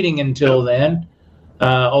waiting until then.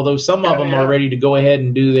 Although some of them are ready to go ahead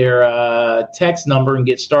and do their text number and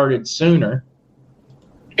get started sooner.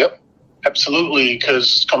 Yep, absolutely, because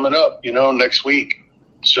it's coming up, next week.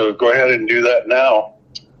 So go ahead and do that now.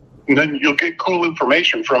 And then you'll get cool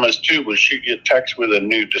information from us, too. We'll shoot you a text with a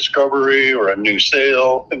new discovery or a new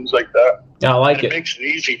sale, things like that. Yeah, I like it. It makes it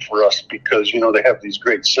easy for us because, they have these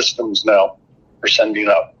great systems now for sending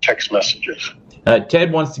out text messages.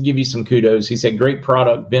 Ted wants to give you some kudos. He said, great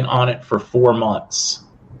product, been on it for 4 months.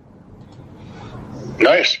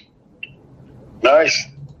 Nice.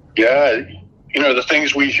 Yeah, the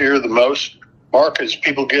things we hear the most, Mark, is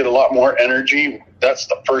people get a lot more energy. That's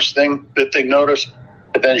the first thing that they notice.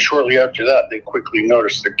 But then shortly after that, they quickly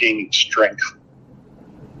notice they're gaining strength.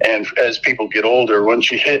 And as people get older,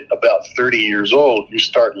 once you hit about 30 years old, you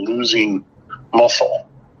start losing muscle.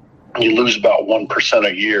 You lose about 1%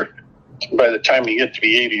 a year. By the time you get to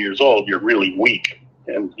be 80 years old, you're really weak.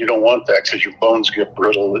 And you don't want that because your bones get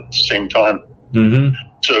brittle at the same time. Mm-hmm.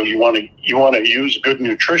 So you want to use good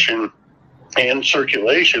nutrition and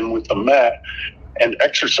circulation with the mat and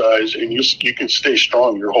exercise, and you can stay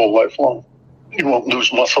strong your whole life long. You won't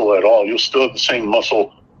lose muscle at all. You'll still have the same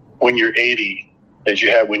muscle when you're 80 as you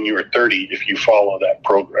had when you were 30 if you follow that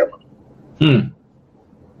program.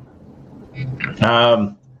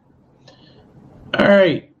 All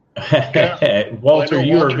right. Yeah. Walter,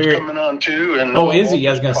 you are very coming on too. And is he?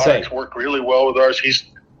 I was going to say. Work really well with ours. He's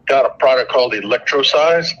got a product called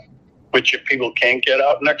Electrosize, which if people can't get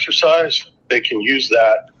out and exercise, they can use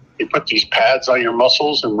that. You put these pads on your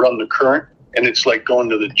muscles and run the current. And it's like going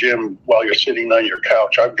to the gym while you're sitting on your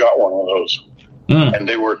couch. I've got one of those, and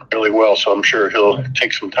they work really well. So I'm sure he'll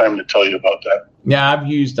take some time to tell you about that. Yeah, I've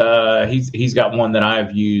used. He's got one that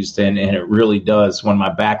I've used, and it really does. When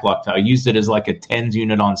my back locked out, I used it as like a TENS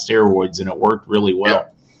unit on steroids, and it worked really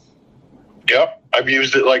well. Yep, I've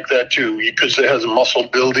used it like that too because it has a muscle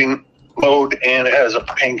building mode and it has a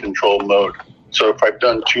pain control mode. So if I've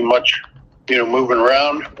done too much, moving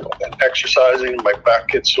around and exercising, my back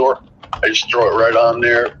gets sore. I just throw it right on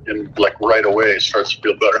there, and right away it starts to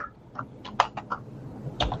feel better.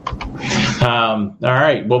 All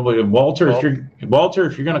right. Well, Walter, if you're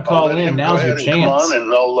going to call in, now's your chance. Come on,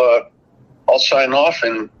 and I'll sign off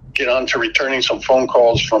and get on to returning some phone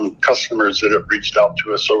calls from customers that have reached out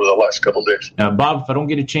to us over the last couple of days. Bob, if I don't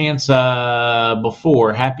get a chance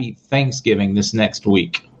before, happy Thanksgiving this next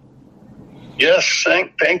week. Yes,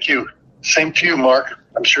 thank you. Same to you, Mark.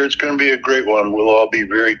 I'm sure it's going to be a great one. We'll all be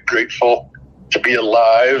very grateful to be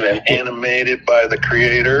alive and animated by the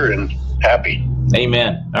Creator and happy.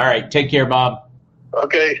 Amen. All right. Take care, Bob.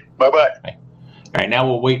 Okay. Bye-bye. All right. Now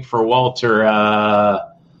we'll wait for Walter.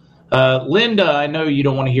 Linda, I know you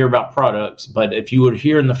don't want to hear about products, but if you would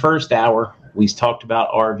hear in the first hour, we talked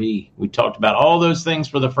about RV. We talked about all those things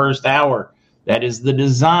for the first hour. That is the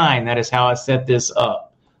design. That is how I set this up.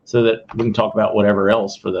 So that we can talk about whatever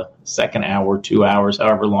else for the second hour, 2 hours,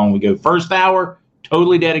 however long we go. First hour,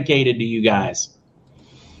 totally dedicated to you guys.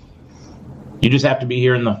 You just have to be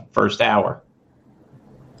here in the first hour.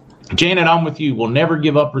 Janet, I'm with you. We'll never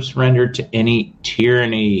give up or surrender to any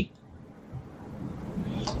tyranny.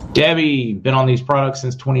 Debbie, been on these products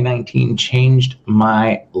since 2019, changed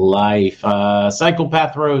my life.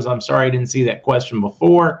 Psychopath Rose, I'm sorry I didn't see that question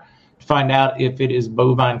before. To find out if it is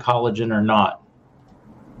bovine collagen or not.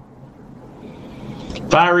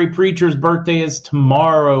 Fiery Preacher's birthday is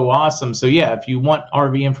tomorrow. Awesome. So, yeah, if you want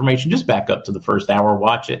RV information, just back up to the first hour.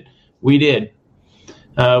 Watch it. We did.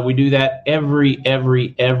 We do that every day.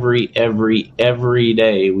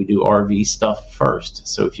 We do RV stuff first.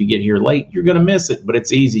 So if you get here late, you're going to miss it. But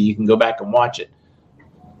it's easy. You can go back and watch it.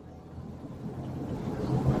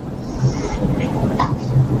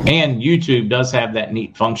 And YouTube does have that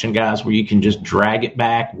neat function, guys, where you can just drag it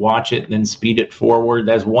back, watch it, then speed it forward.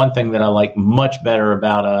 That's one thing that I like much better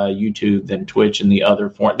about YouTube than Twitch and the other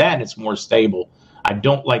form. That and it's more stable. I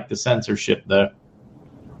don't like the censorship, though.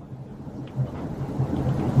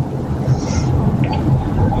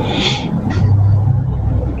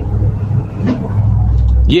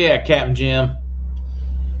 Yeah, Captain Jim.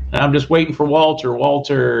 I'm just waiting for Walter.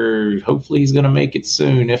 Walter, hopefully he's going to make it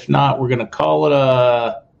soon. If not, we're going to call it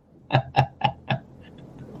a...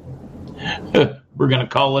 we're going to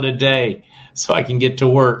call it a day so I can get to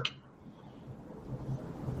work.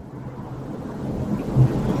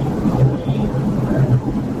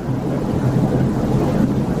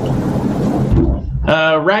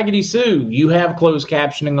 Raggedy Sue, you have closed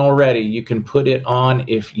captioning already. You can put it on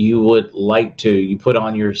if you would like to. You put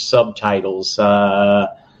on your subtitles.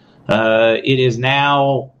 It is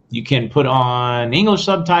now, you can put on English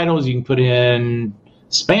subtitles. You can put in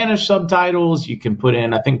Spanish subtitles. You can put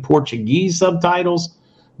in, I think, Portuguese subtitles.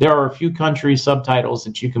 There are a few country subtitles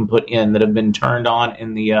that you can put in that have been turned on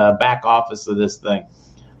in the back office of this thing.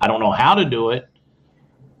 I don't know how to do it.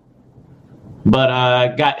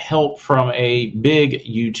 But got help from a big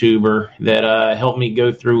YouTuber that helped me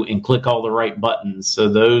go through and click all the right buttons. So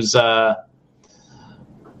those,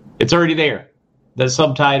 it's already there. The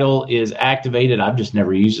subtitle is activated. I've just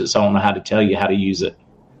never used it, so I don't know how to tell you how to use it.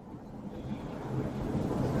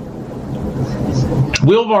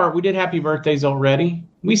 Wilvar, we did happy birthdays already.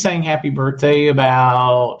 We sang happy birthday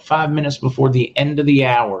about 5 minutes before the end of the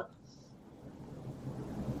hour.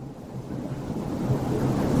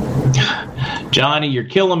 Johnny, you're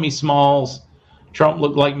killing me, Smalls. Trump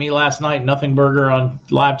looked like me last night, Nothing Burger on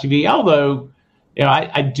live TV. Although, you know,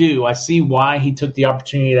 I see why he took the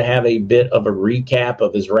opportunity to have a bit of a recap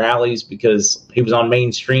of his rallies because he was on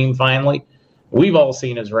mainstream finally. We've all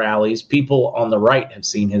seen his rallies. People on the right have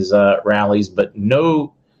seen his rallies, but a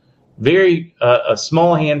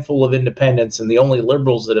small handful of independents, and the only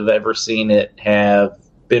liberals that have ever seen it have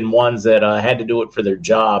been ones that had to do it for their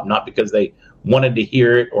job, not because they wanted to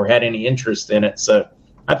hear it or had any interest in it. So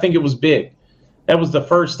I think it was big. That was the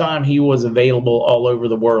first time he was available all over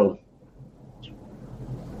the world.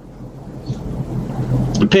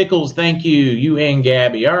 Pickles, thank you. You and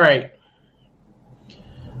Gabby. All right.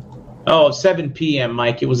 Oh, 7 p.m.,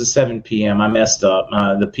 Mike. It was a 7 p.m. I messed up.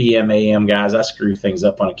 The p.m. a.m. guys, I screw things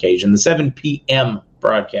up on occasion. The 7 p.m.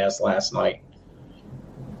 broadcast last night.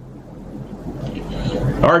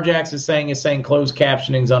 RJax is saying closed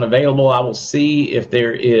captioning is unavailable. I will see if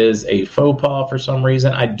there is a faux pas for some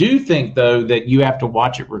reason. I do think, though, that you have to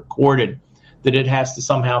watch it recorded, that it has to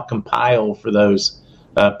somehow compile for those.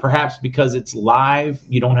 Perhaps because it's live,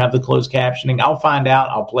 you don't have the closed captioning. I'll find out.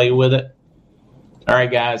 I'll play with it. All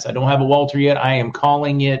right, guys. I don't have a Walter yet. I am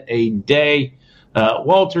calling it a day.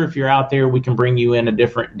 Walter, if you're out there, we can bring you in a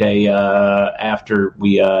different day after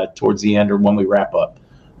we towards the end or when we wrap up.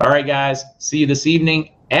 All right, guys. See you this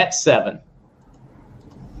evening at 7.